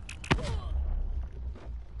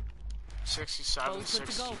 67,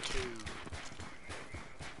 62.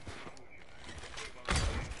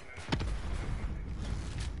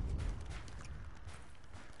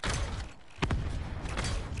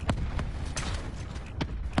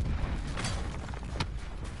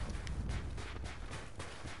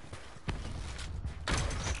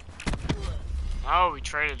 Oh, we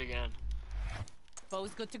traded again.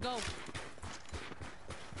 Bo's good to go.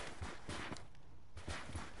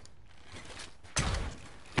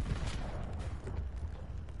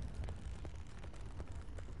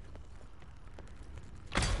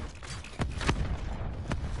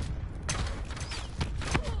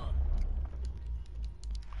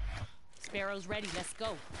 Sparrow's ready, let's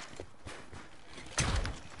go.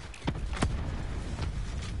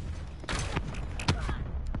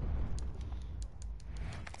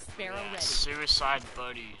 Sparrow ready. Suicide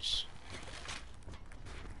buddies.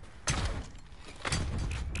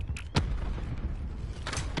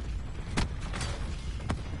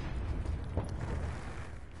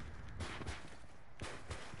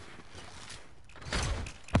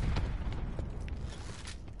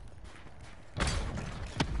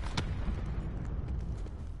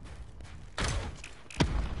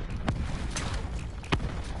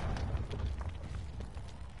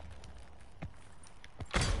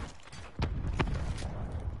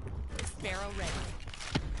 Sparrow ready.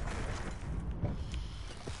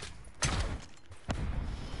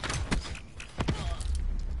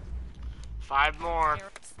 Five more.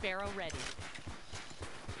 Sparrow ready.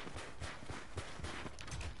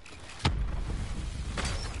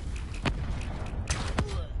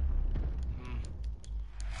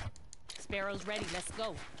 Sparrow's ready, let's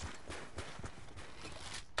go.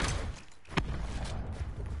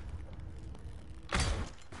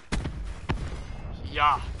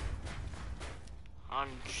 Yeah.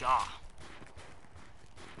 Anja.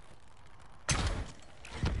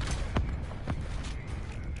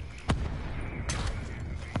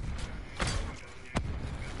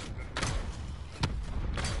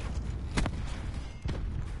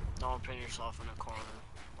 Don't pin yourself in a corner.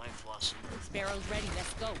 Life lesson. Sparrow's ready,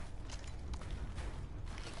 let's go.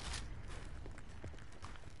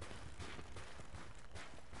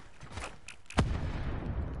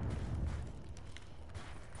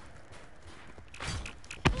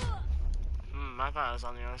 I thought I was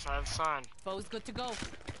on the other side of the sign. Bo's good to go.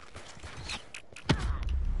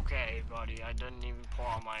 Okay, buddy, I didn't even pull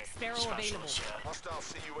out my Sparrow specials available. yet. Hostile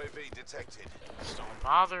CUAV detected. Just don't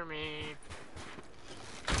bother me.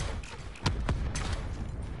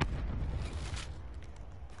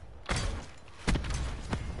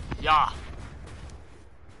 Yeah.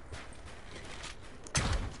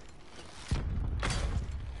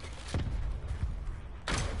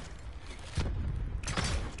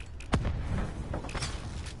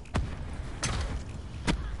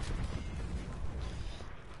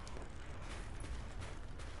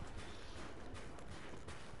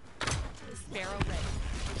 Sparrow ready.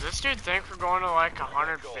 Does this dude think we're going to like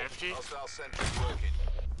 150? Hostile sentry working.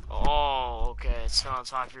 Oh, okay, it's still on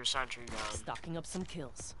top of your sentry gun. Stocking up some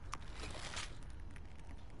kills.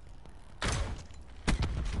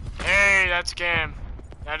 Hey, that's game.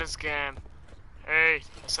 That is game. Hey,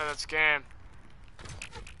 I said that's scam.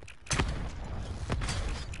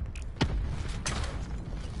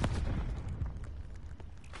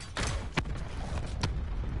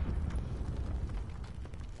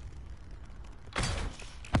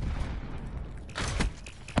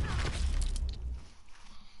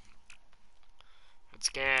 It's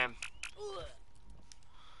scam.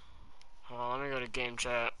 Hold on, let me go to game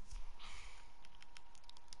chat.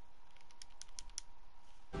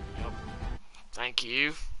 Yep. Thank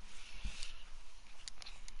you.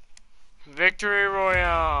 Victory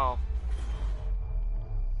Royale.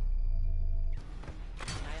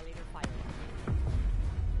 Annihilator fired.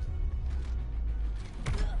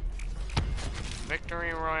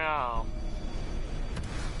 Victory Royale.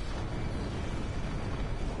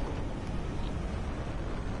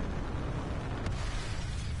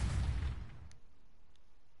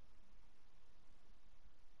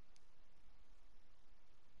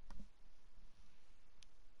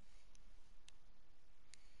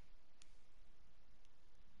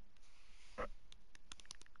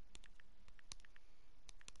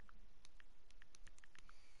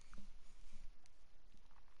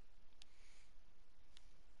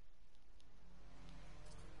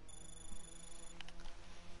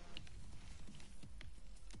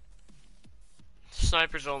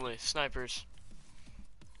 Snipers only. Snipers.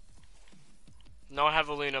 No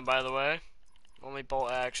Javelina, by the way. Only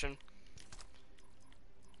bolt action.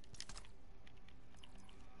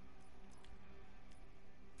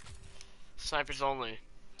 Snipers only.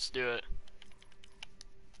 Let's do it.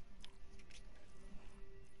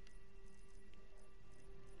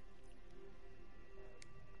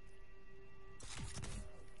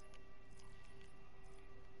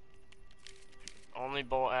 Only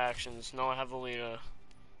bolt actions. No Javelina.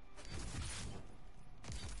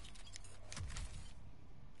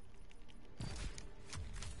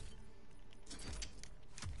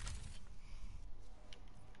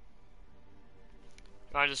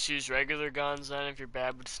 I just use regular guns then if you're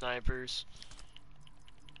bad with snipers.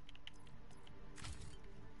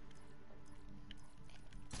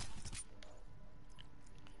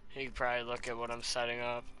 You can probably look at what I'm setting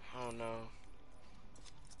up. Oh no.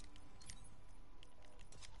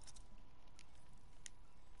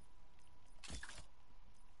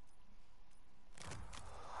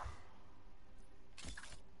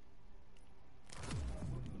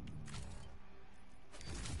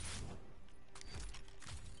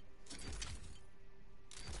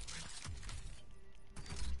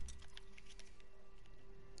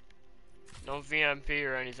 No VMP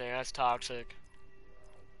or anything, that's toxic.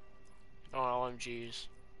 No LMGs.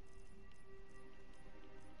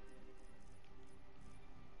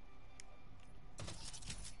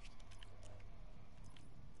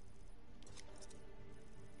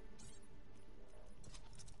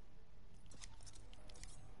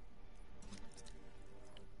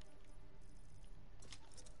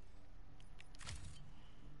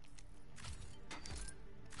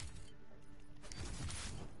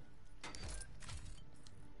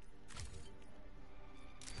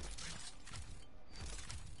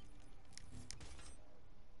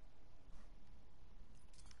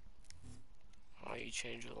 Oh, you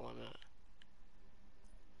change the limit.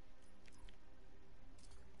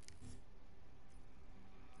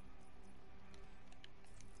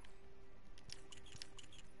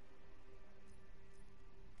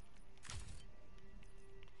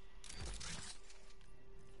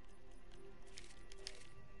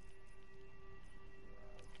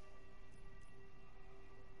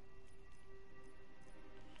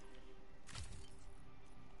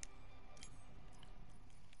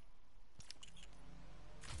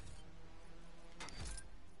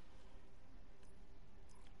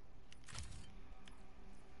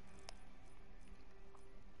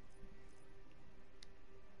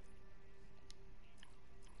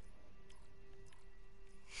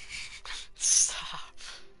 Stop.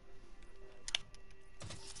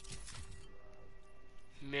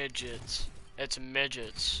 Midgets. It's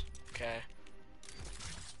midgets. Okay.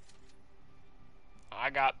 I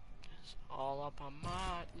got all up on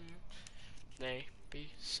my. They be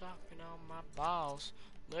sucking on my balls,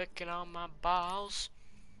 licking on my balls.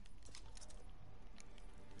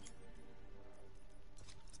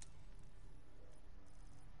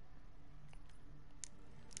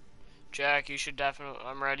 Jack, you should definitely.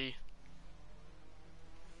 I'm ready.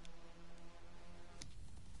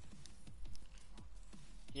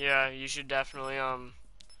 Yeah, you should definitely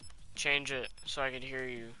change it so I can hear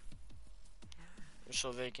you, or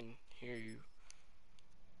so they can hear you.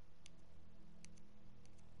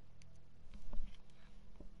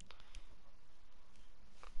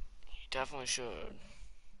 You definitely should.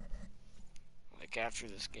 pick after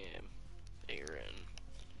this game that you're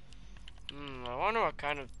in. I wonder what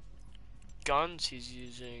kind of guns he's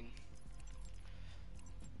using.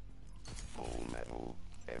 Full metal,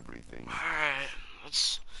 everything. Alright,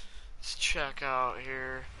 let's check out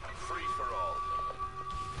here. Free for all.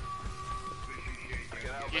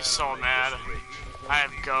 Get out there He's and so make mad. this ridge. I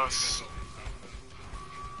have ghosts.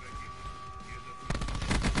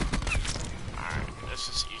 Alright, this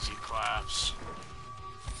is easy claps.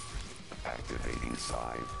 Activating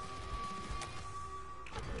scythe.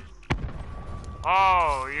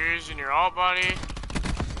 Oh, you're using your alt, buddy?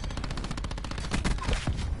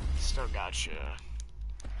 Still got you.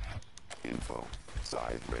 Info.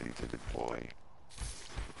 Scythe ready to deploy.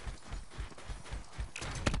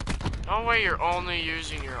 No way you're only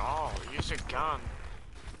using your alt. Use a gun.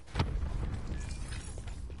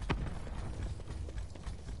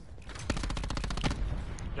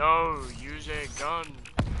 Yo, use a gun.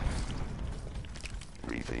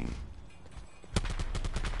 Breathing.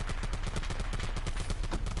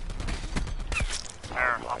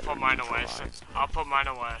 There, I'll put mine away. I'll put mine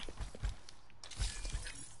away.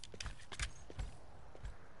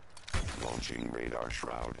 Launching radar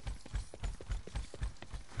shroud.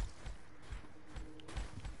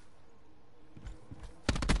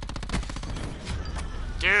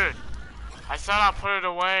 Dude, I thought I'll put it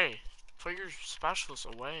away. Put your specials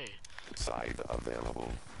away. Scythe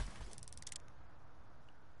available.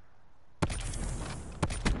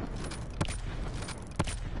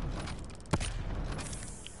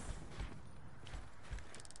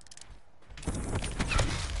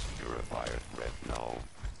 Purifier threat null.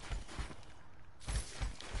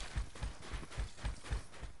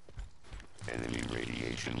 Enemy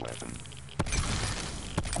radiation weapon.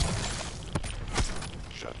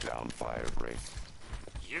 Shut down fire break.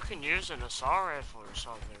 You can use an assault rifle or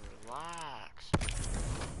something. Relax.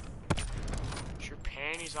 Get your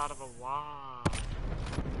panties out of a wad.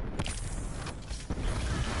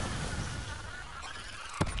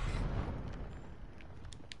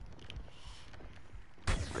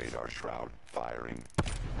 Radar shroud firing.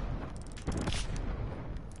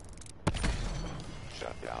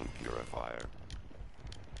 Shut down purifier.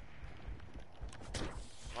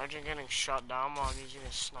 Imagine getting shot down while I'm using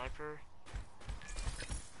a sniper.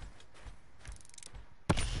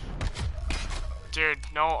 Dude,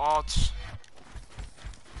 no ults.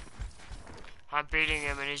 I'm beating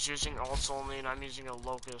him and he's using ults only and I'm using a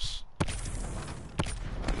locust.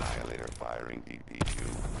 Annihilator firing DPU.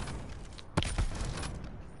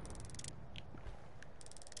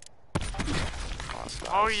 Hostile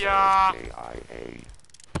Oh yeah. KIA.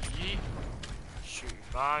 Yeet. Shoot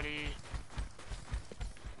your body.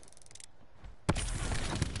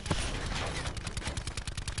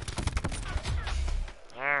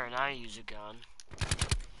 There, now you use a gun.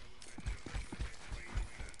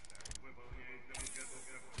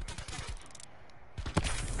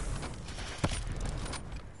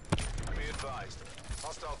 Be advised.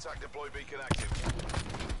 Hostile TAC deploy beacon active.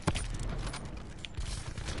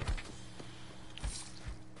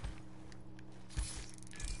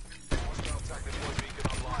 Hostile TAC deploy beacon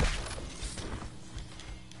online.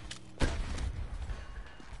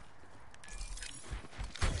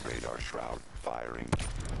 Radar shroud firing.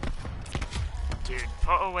 Dude,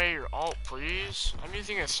 put away your ult, please. I'm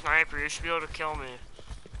using a sniper. You should be able to kill me.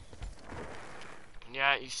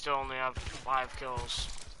 Yeah, you still only have 5 kills.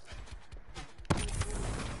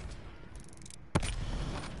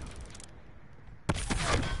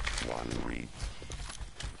 One read.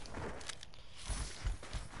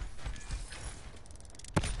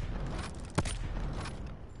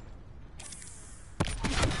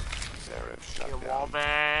 Seraph shut You're down. wall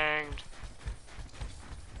banged.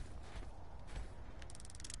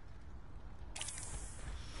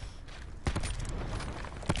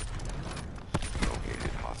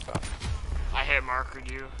 Located hostile. I hit markered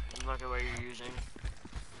you, and look at what you're using.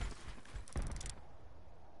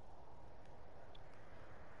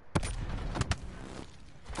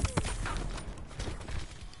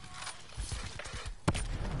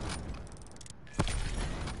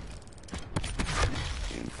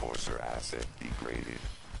 Enforcer asset degraded.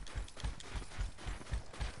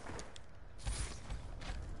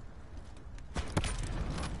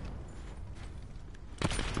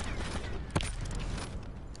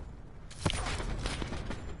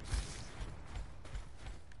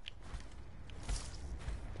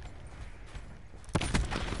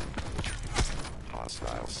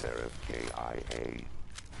 Hostile Seraph KIA.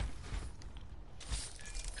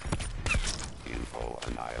 Info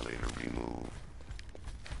Annihilator remove.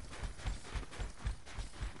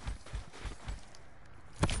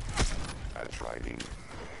 That's writing.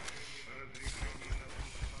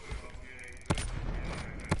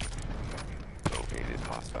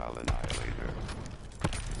 Annihilator.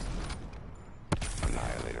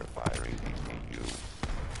 Annihilator firing DPU.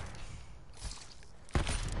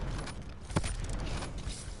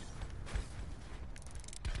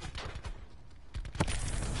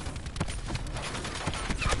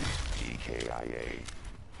 EKIA.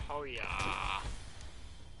 Oh yeah.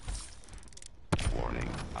 Warning,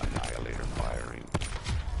 Annihilator firing.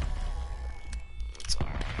 It's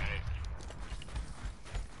alright.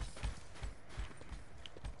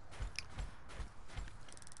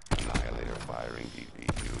 Annihilator firing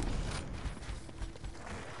DPU.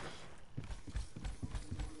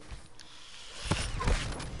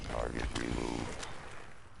 Target removed.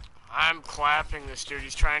 I'm clapping this dude.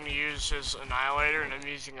 He's trying to use his Annihilator and I'm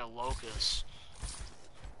using a Locust.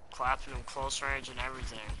 Clapping him close range and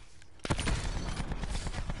everything.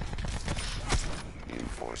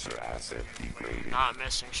 Enforcer asset degraded. Not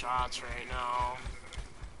missing shots right now.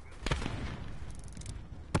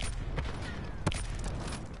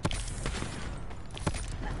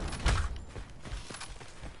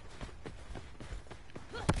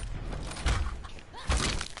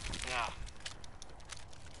 Yeah.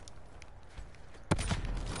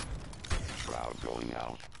 Shroud going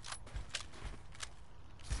out.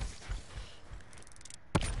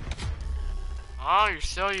 Oh, you're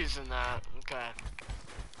still using that. Okay.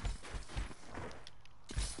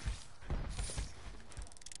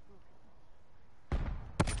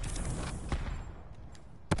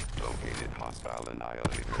 Located hostile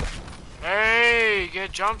Annihilator. Hey,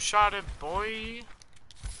 get jump shotted, boy.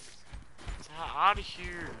 Get out of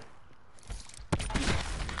here. Hostile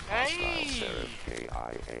Hey. Seraph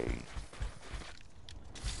KIA.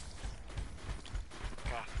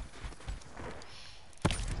 Okay.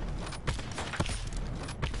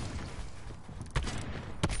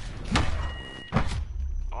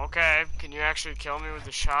 Okay, can you actually kill me with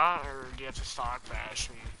the shot, or do you have to stock bash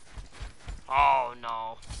me? Oh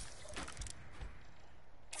no.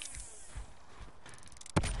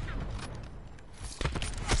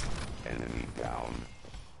 Enemy down.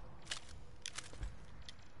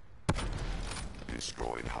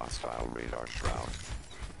 Destroyed hostile radar shroud.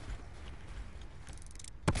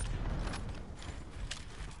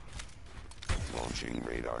 Launching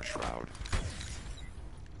radar shroud.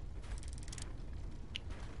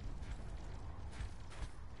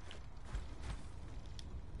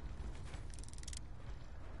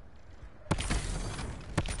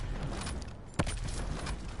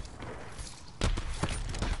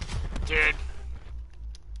 Dude.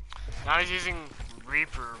 Now he's using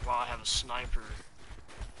Reaper while I have a sniper.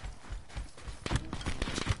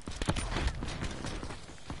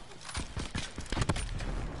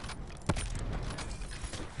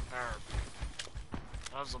 There.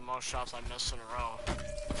 That was the most shots I missed in a row.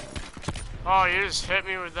 Oh, you just hit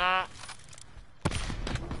me with that?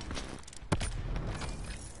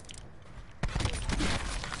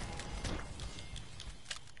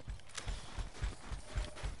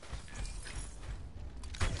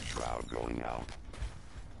 Shroud going out.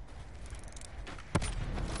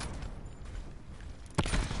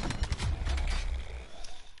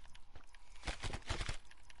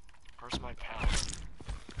 Where's my pal?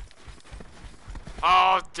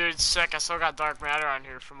 Oh, dude, sick. I still got dark matter on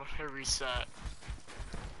here from when I reset.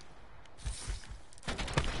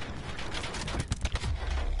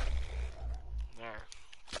 There.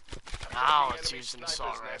 Now let's use an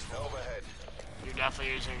assault rifle. Overhead. You're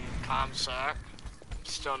definitely using ComSec.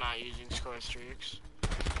 Still not using score streaks.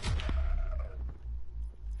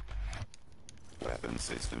 Weapon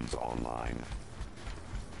systems online.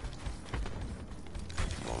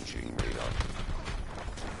 Launching radar.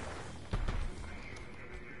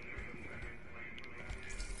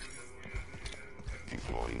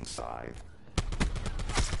 Deploying scythe.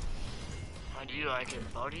 How do you like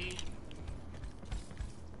it, buddy?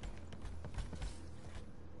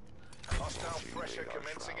 Hostile Launching pressure radar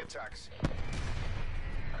commencing shroud. attacks.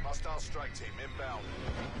 Hostile strike team inbound.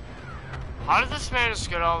 How did this man just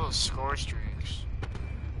get all those score streaks?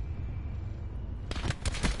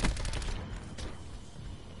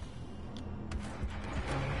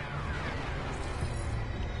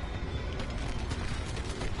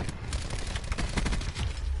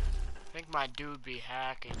 I think my dude be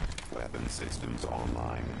hacking. Weapon systems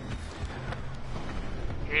online.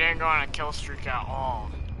 He didn't go on a kill streak at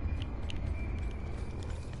all.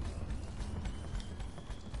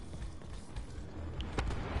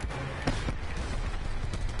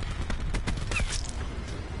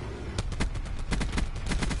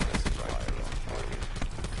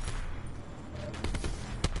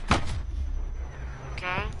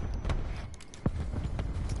 Okay.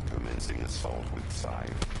 Commencing assault with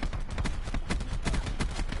scythe.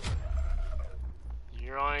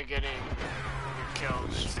 only getting your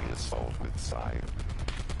kills. Commencing assault with scythe.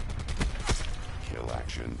 Kill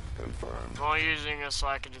action confirmed. I'm only using this so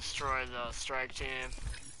I can destroy the strike team.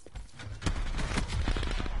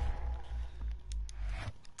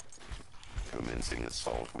 Commencing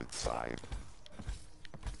assault with scythe.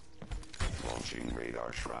 Launching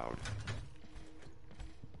radar shroud.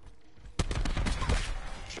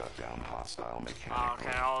 Shut down hostile mechanical.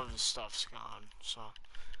 Okay, all of this stuff's gone, so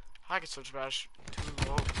I can switch back to the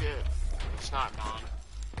old kit. It's not gone.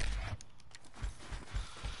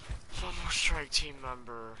 One more strike team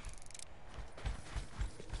member.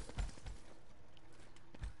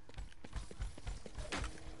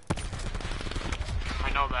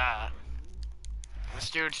 I know that. This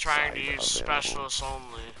dude's trying to use available. specialists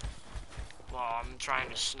only. Well, I'm trying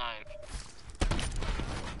to snipe.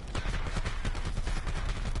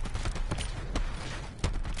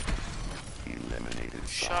 Eliminated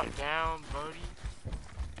Shut scythe. down, buddy.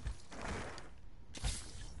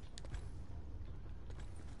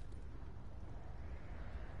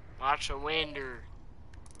 Watch a winder.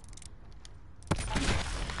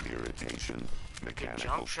 Irritation. Good Mechanical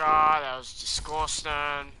jump kill. shot. That was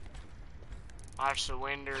disgusting. Watch the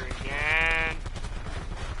winder again.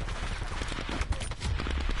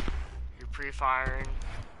 You're pre-firing.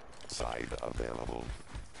 Scythe available.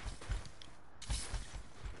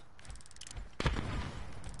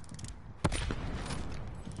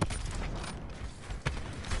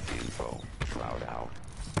 Info. Shroud out.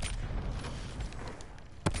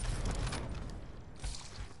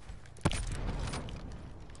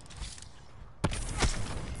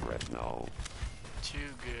 Threat null. Too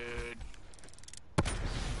good.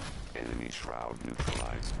 Enemy shroud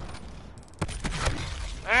neutralized.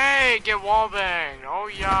 Hey, get wallbanged. Oh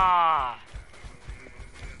yeah.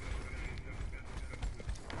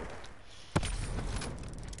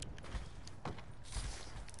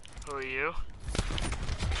 Who are you?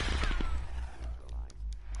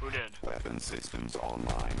 Who did? Weapon systems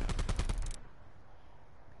online.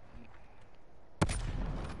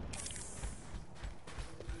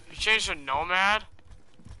 You changed to Nomad?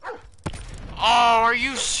 Oh, are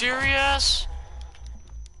you serious?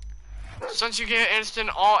 Since you get instant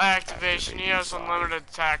alt activation, he has unlimited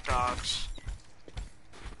attack dogs.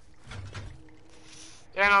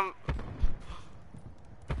 And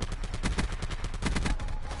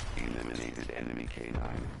Eliminated enemy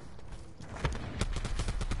canine.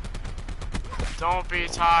 don't be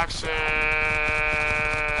toxic.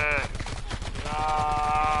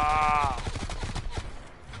 Yeah.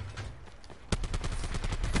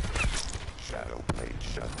 Shadow blade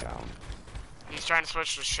shut down. He's trying to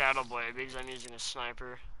switch to Shadow Blade because I'm using a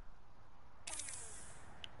sniper.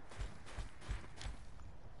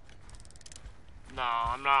 No,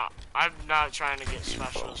 I'm not. I'm not trying to get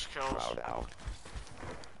specialist kills. Shroud out.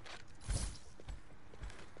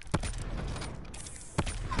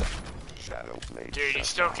 Shadow blade Dude, you shut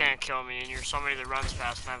still down. can't kill me, and you're somebody that runs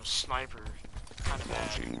fast and I have a sniper. Kind of bad.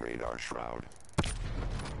 Launching radar shroud.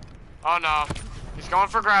 Oh no, he's going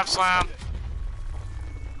for grab slam.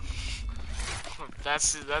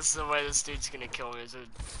 That's the way this dude's gonna kill me, is a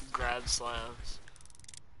grab slams.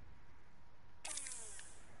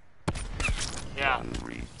 Yeah. Gun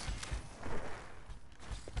reaped.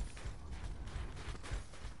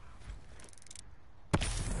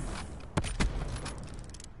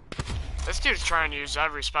 This dude's trying to use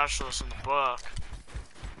every specialist in the book.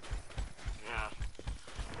 Yeah.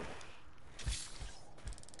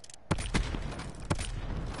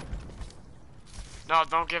 No,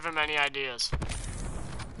 don't give him any ideas.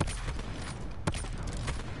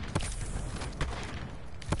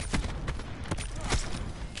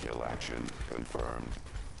 Kill action confirmed.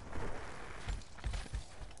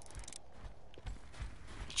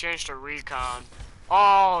 He changed to recon.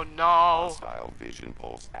 Oh no! Hostile vision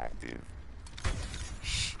pulse active.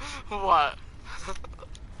 What?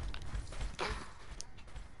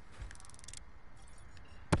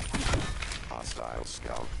 Hostile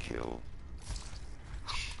scout kill.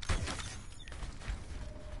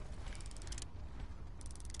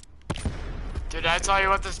 Did I tell you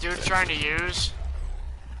what this dude's trying to use?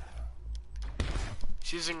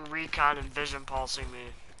 He's using recon and vision pulsing me.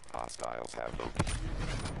 Hostiles have the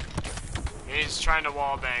He's trying to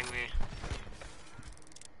wallbang me.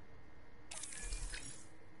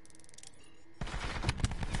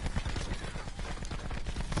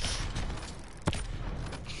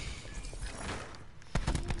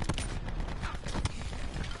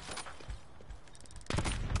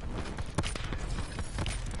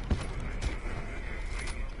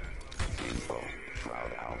 info.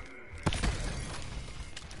 Shroud out.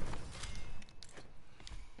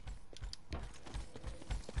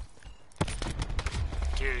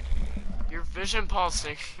 Dude, your vision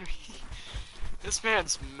pulsing. This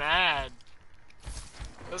man's mad.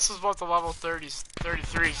 This is what the level 30s,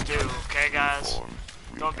 33s do, okay guys?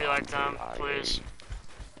 Don't be like them, please.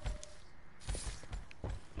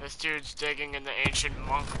 This dude's digging in the ancient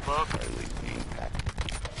monk book.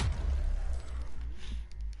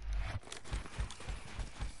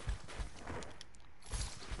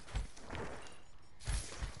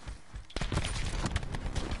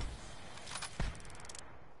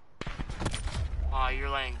 Oh, you're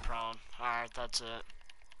laying prone. Alright, that's it.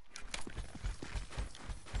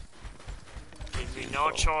 Give me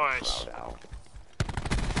no choice.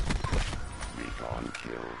 Recon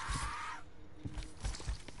kill.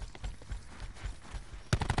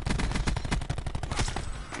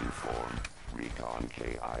 Inform. Recon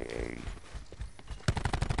KIA.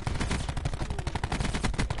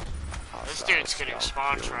 This dude's getting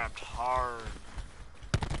spawn trapped hard.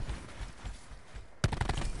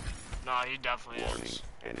 No, he definitely Warning. is.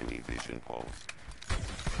 Enemy vision pulse.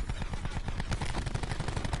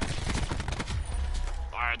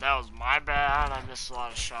 Alright, that was my bad. I missed a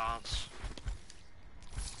lot of shots.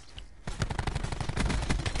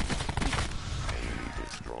 Enemy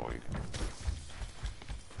destroyed.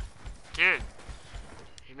 Dude,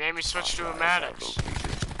 he made me switch to a Maddox.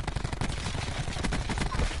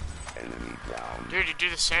 Enemy down. Dude, you do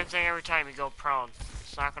the same thing every time you go prone.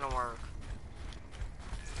 It's not gonna work.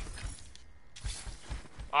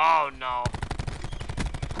 Oh no.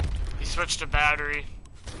 He switched to battery.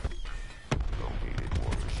 Located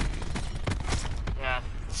water shield. Yeah,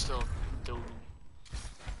 it's still doodle.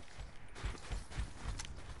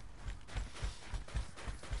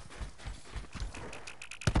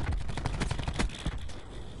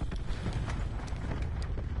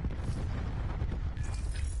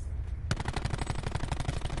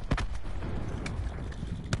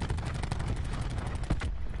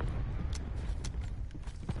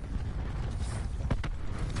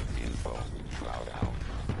 Info. Shroud out.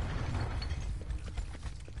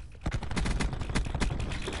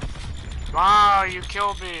 Wow, you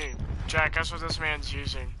killed me! Jack, guess what this man's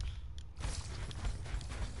using?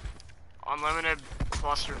 Unlimited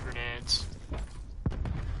cluster grenades.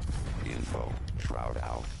 Info. Shroud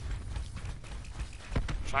out.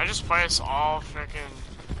 Should I just place all frickin'...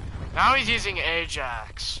 Now he's using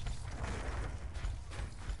Ajax.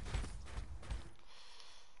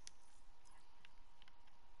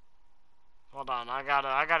 Hold on, I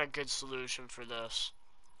got a good solution for this.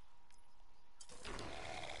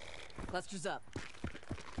 Clusters up.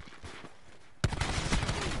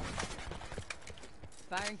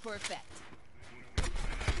 Firing for effect.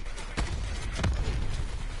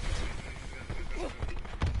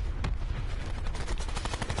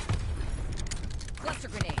 Cluster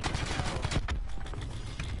grenade.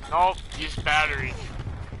 Nope, use battery.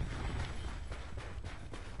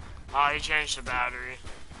 Oh, he changed the battery.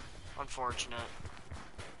 Unfortunate.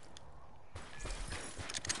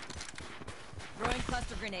 Throwing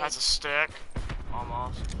cluster grenade. That's a stick.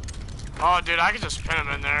 Almost. Oh, dude, I could just pin him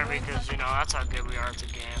in there because, you know, that's how good we are at the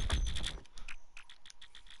game.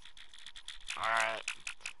 Alright.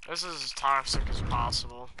 This is as toxic as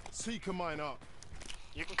possible. Seeker mine up.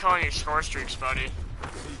 You can call in your score streaks, buddy.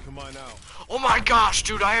 Seeker mine out. Oh my gosh,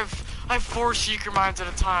 dude, I have 4 seeker mines at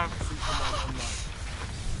a time. Seeker mine online.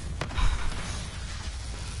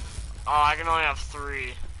 Oh, I can only have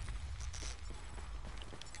 3.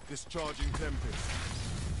 Discharging Tempest.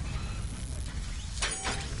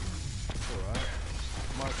 Alright.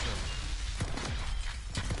 My turn.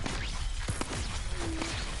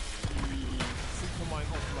 Seeker mine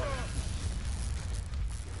offline.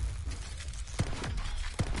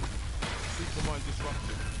 Seeker mine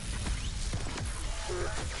disrupted.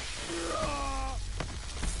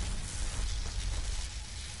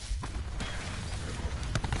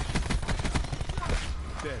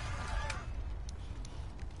 Dead.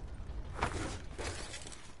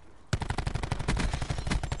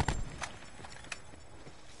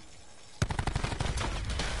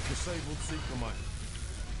 Disabled Seeker mine.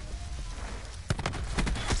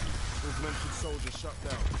 Augmented soldier shut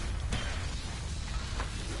down.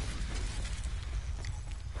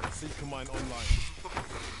 Seeker mine online.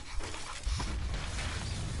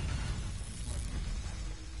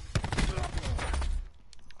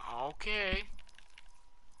 Okay.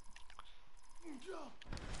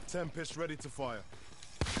 Tempest ready to fire.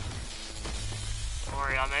 Don't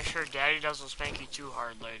worry, I'll make sure Daddy doesn't spank you too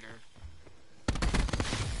hard later.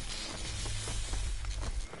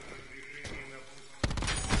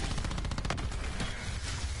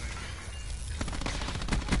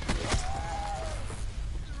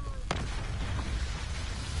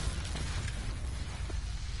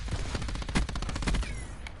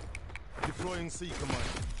 Deploying C command.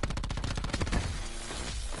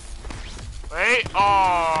 Wait,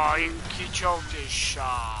 oh, he choked his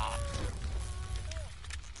shot.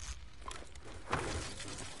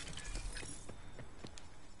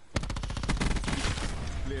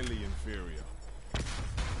 Clearly inferior.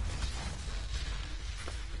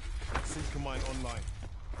 C command online.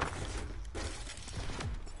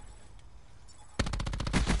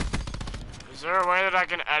 Is there a way that I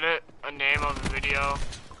can edit a name of a video?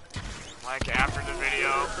 Like after the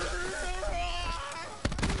video?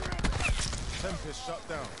 Tempest shut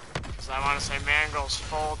down. Because I want to say Mango's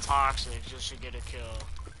full toxic just to get a kill.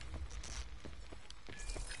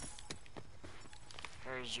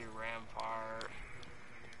 Here's your rampart.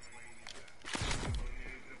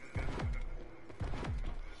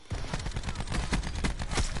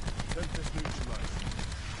 Tempest neutralized.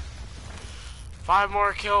 5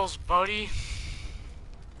 more kills, buddy.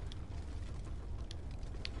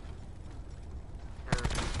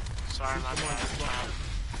 Sorry, my bad.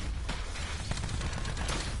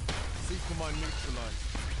 C command neutralized.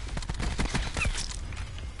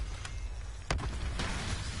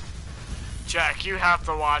 Jack, you have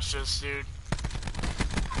to watch this, dude.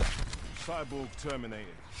 Cyborg terminated.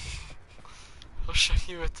 I'll show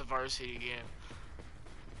you at the varsity game.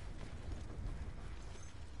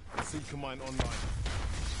 C command online.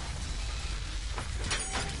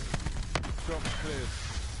 Jump cleared.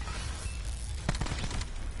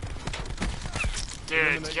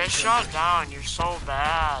 Dude, get shot down. You're so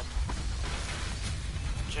bad.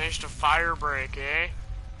 Change to fire break, eh?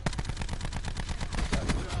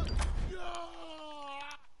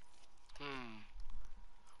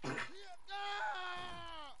 I'm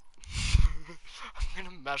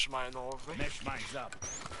gonna mesh mine the whole thing. Mesh mines up.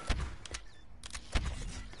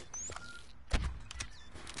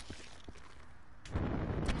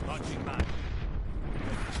 Launching mine.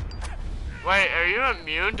 Wait, are you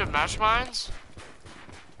immune to mesh mines?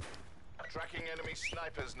 Tracking enemy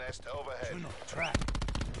sniper's nest overhead. Track.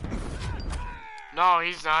 No,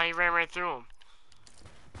 he's not. He ran right through him.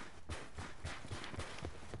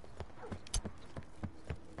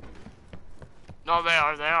 No, they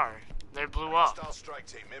are. They are. They blew up. Hostile strike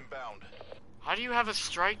team inbound. How do you have a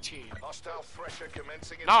strike team? Hostile thresher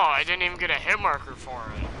commencing. No, I didn't even get a hit marker for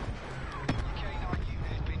it. K9 unit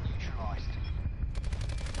has been neutralized.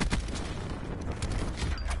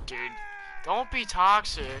 Dude, don't be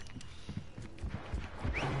toxic.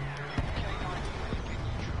 K9 unit has been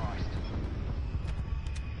neutralized.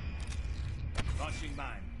 Launching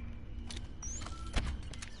mine.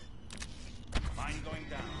 Mine going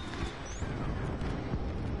down.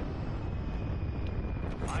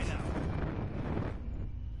 Mine out.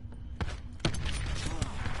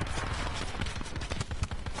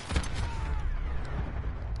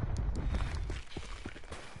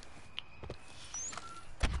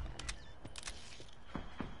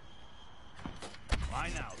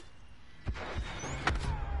 Mine out.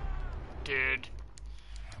 Dude.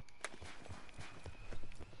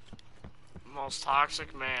 Most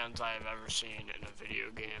toxic mans I have ever seen in a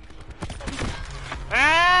video game.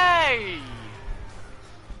 Hey!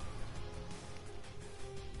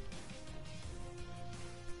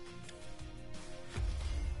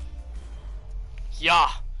 Yeah.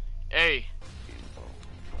 Hey. Info.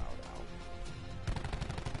 Crowd out.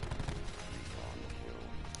 Recon kill.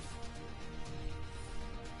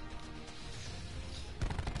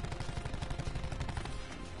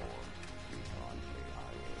 Inform. Recon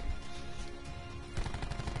KIA.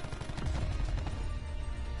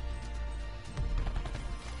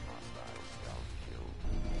 Hostile scout killed.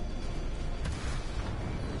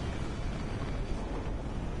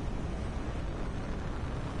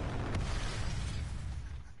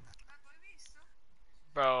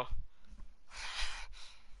 Bro.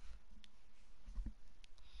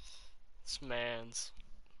 This man's.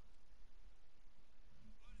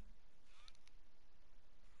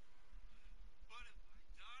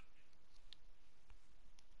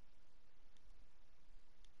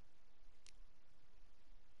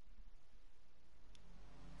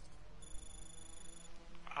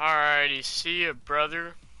 Alrighty, see ya,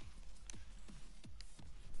 brother.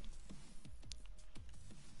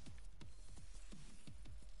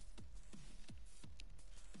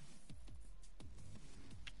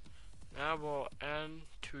 That will end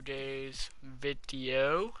today's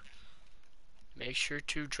video. Make sure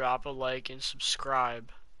to drop a like and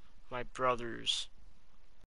subscribe, my brothers.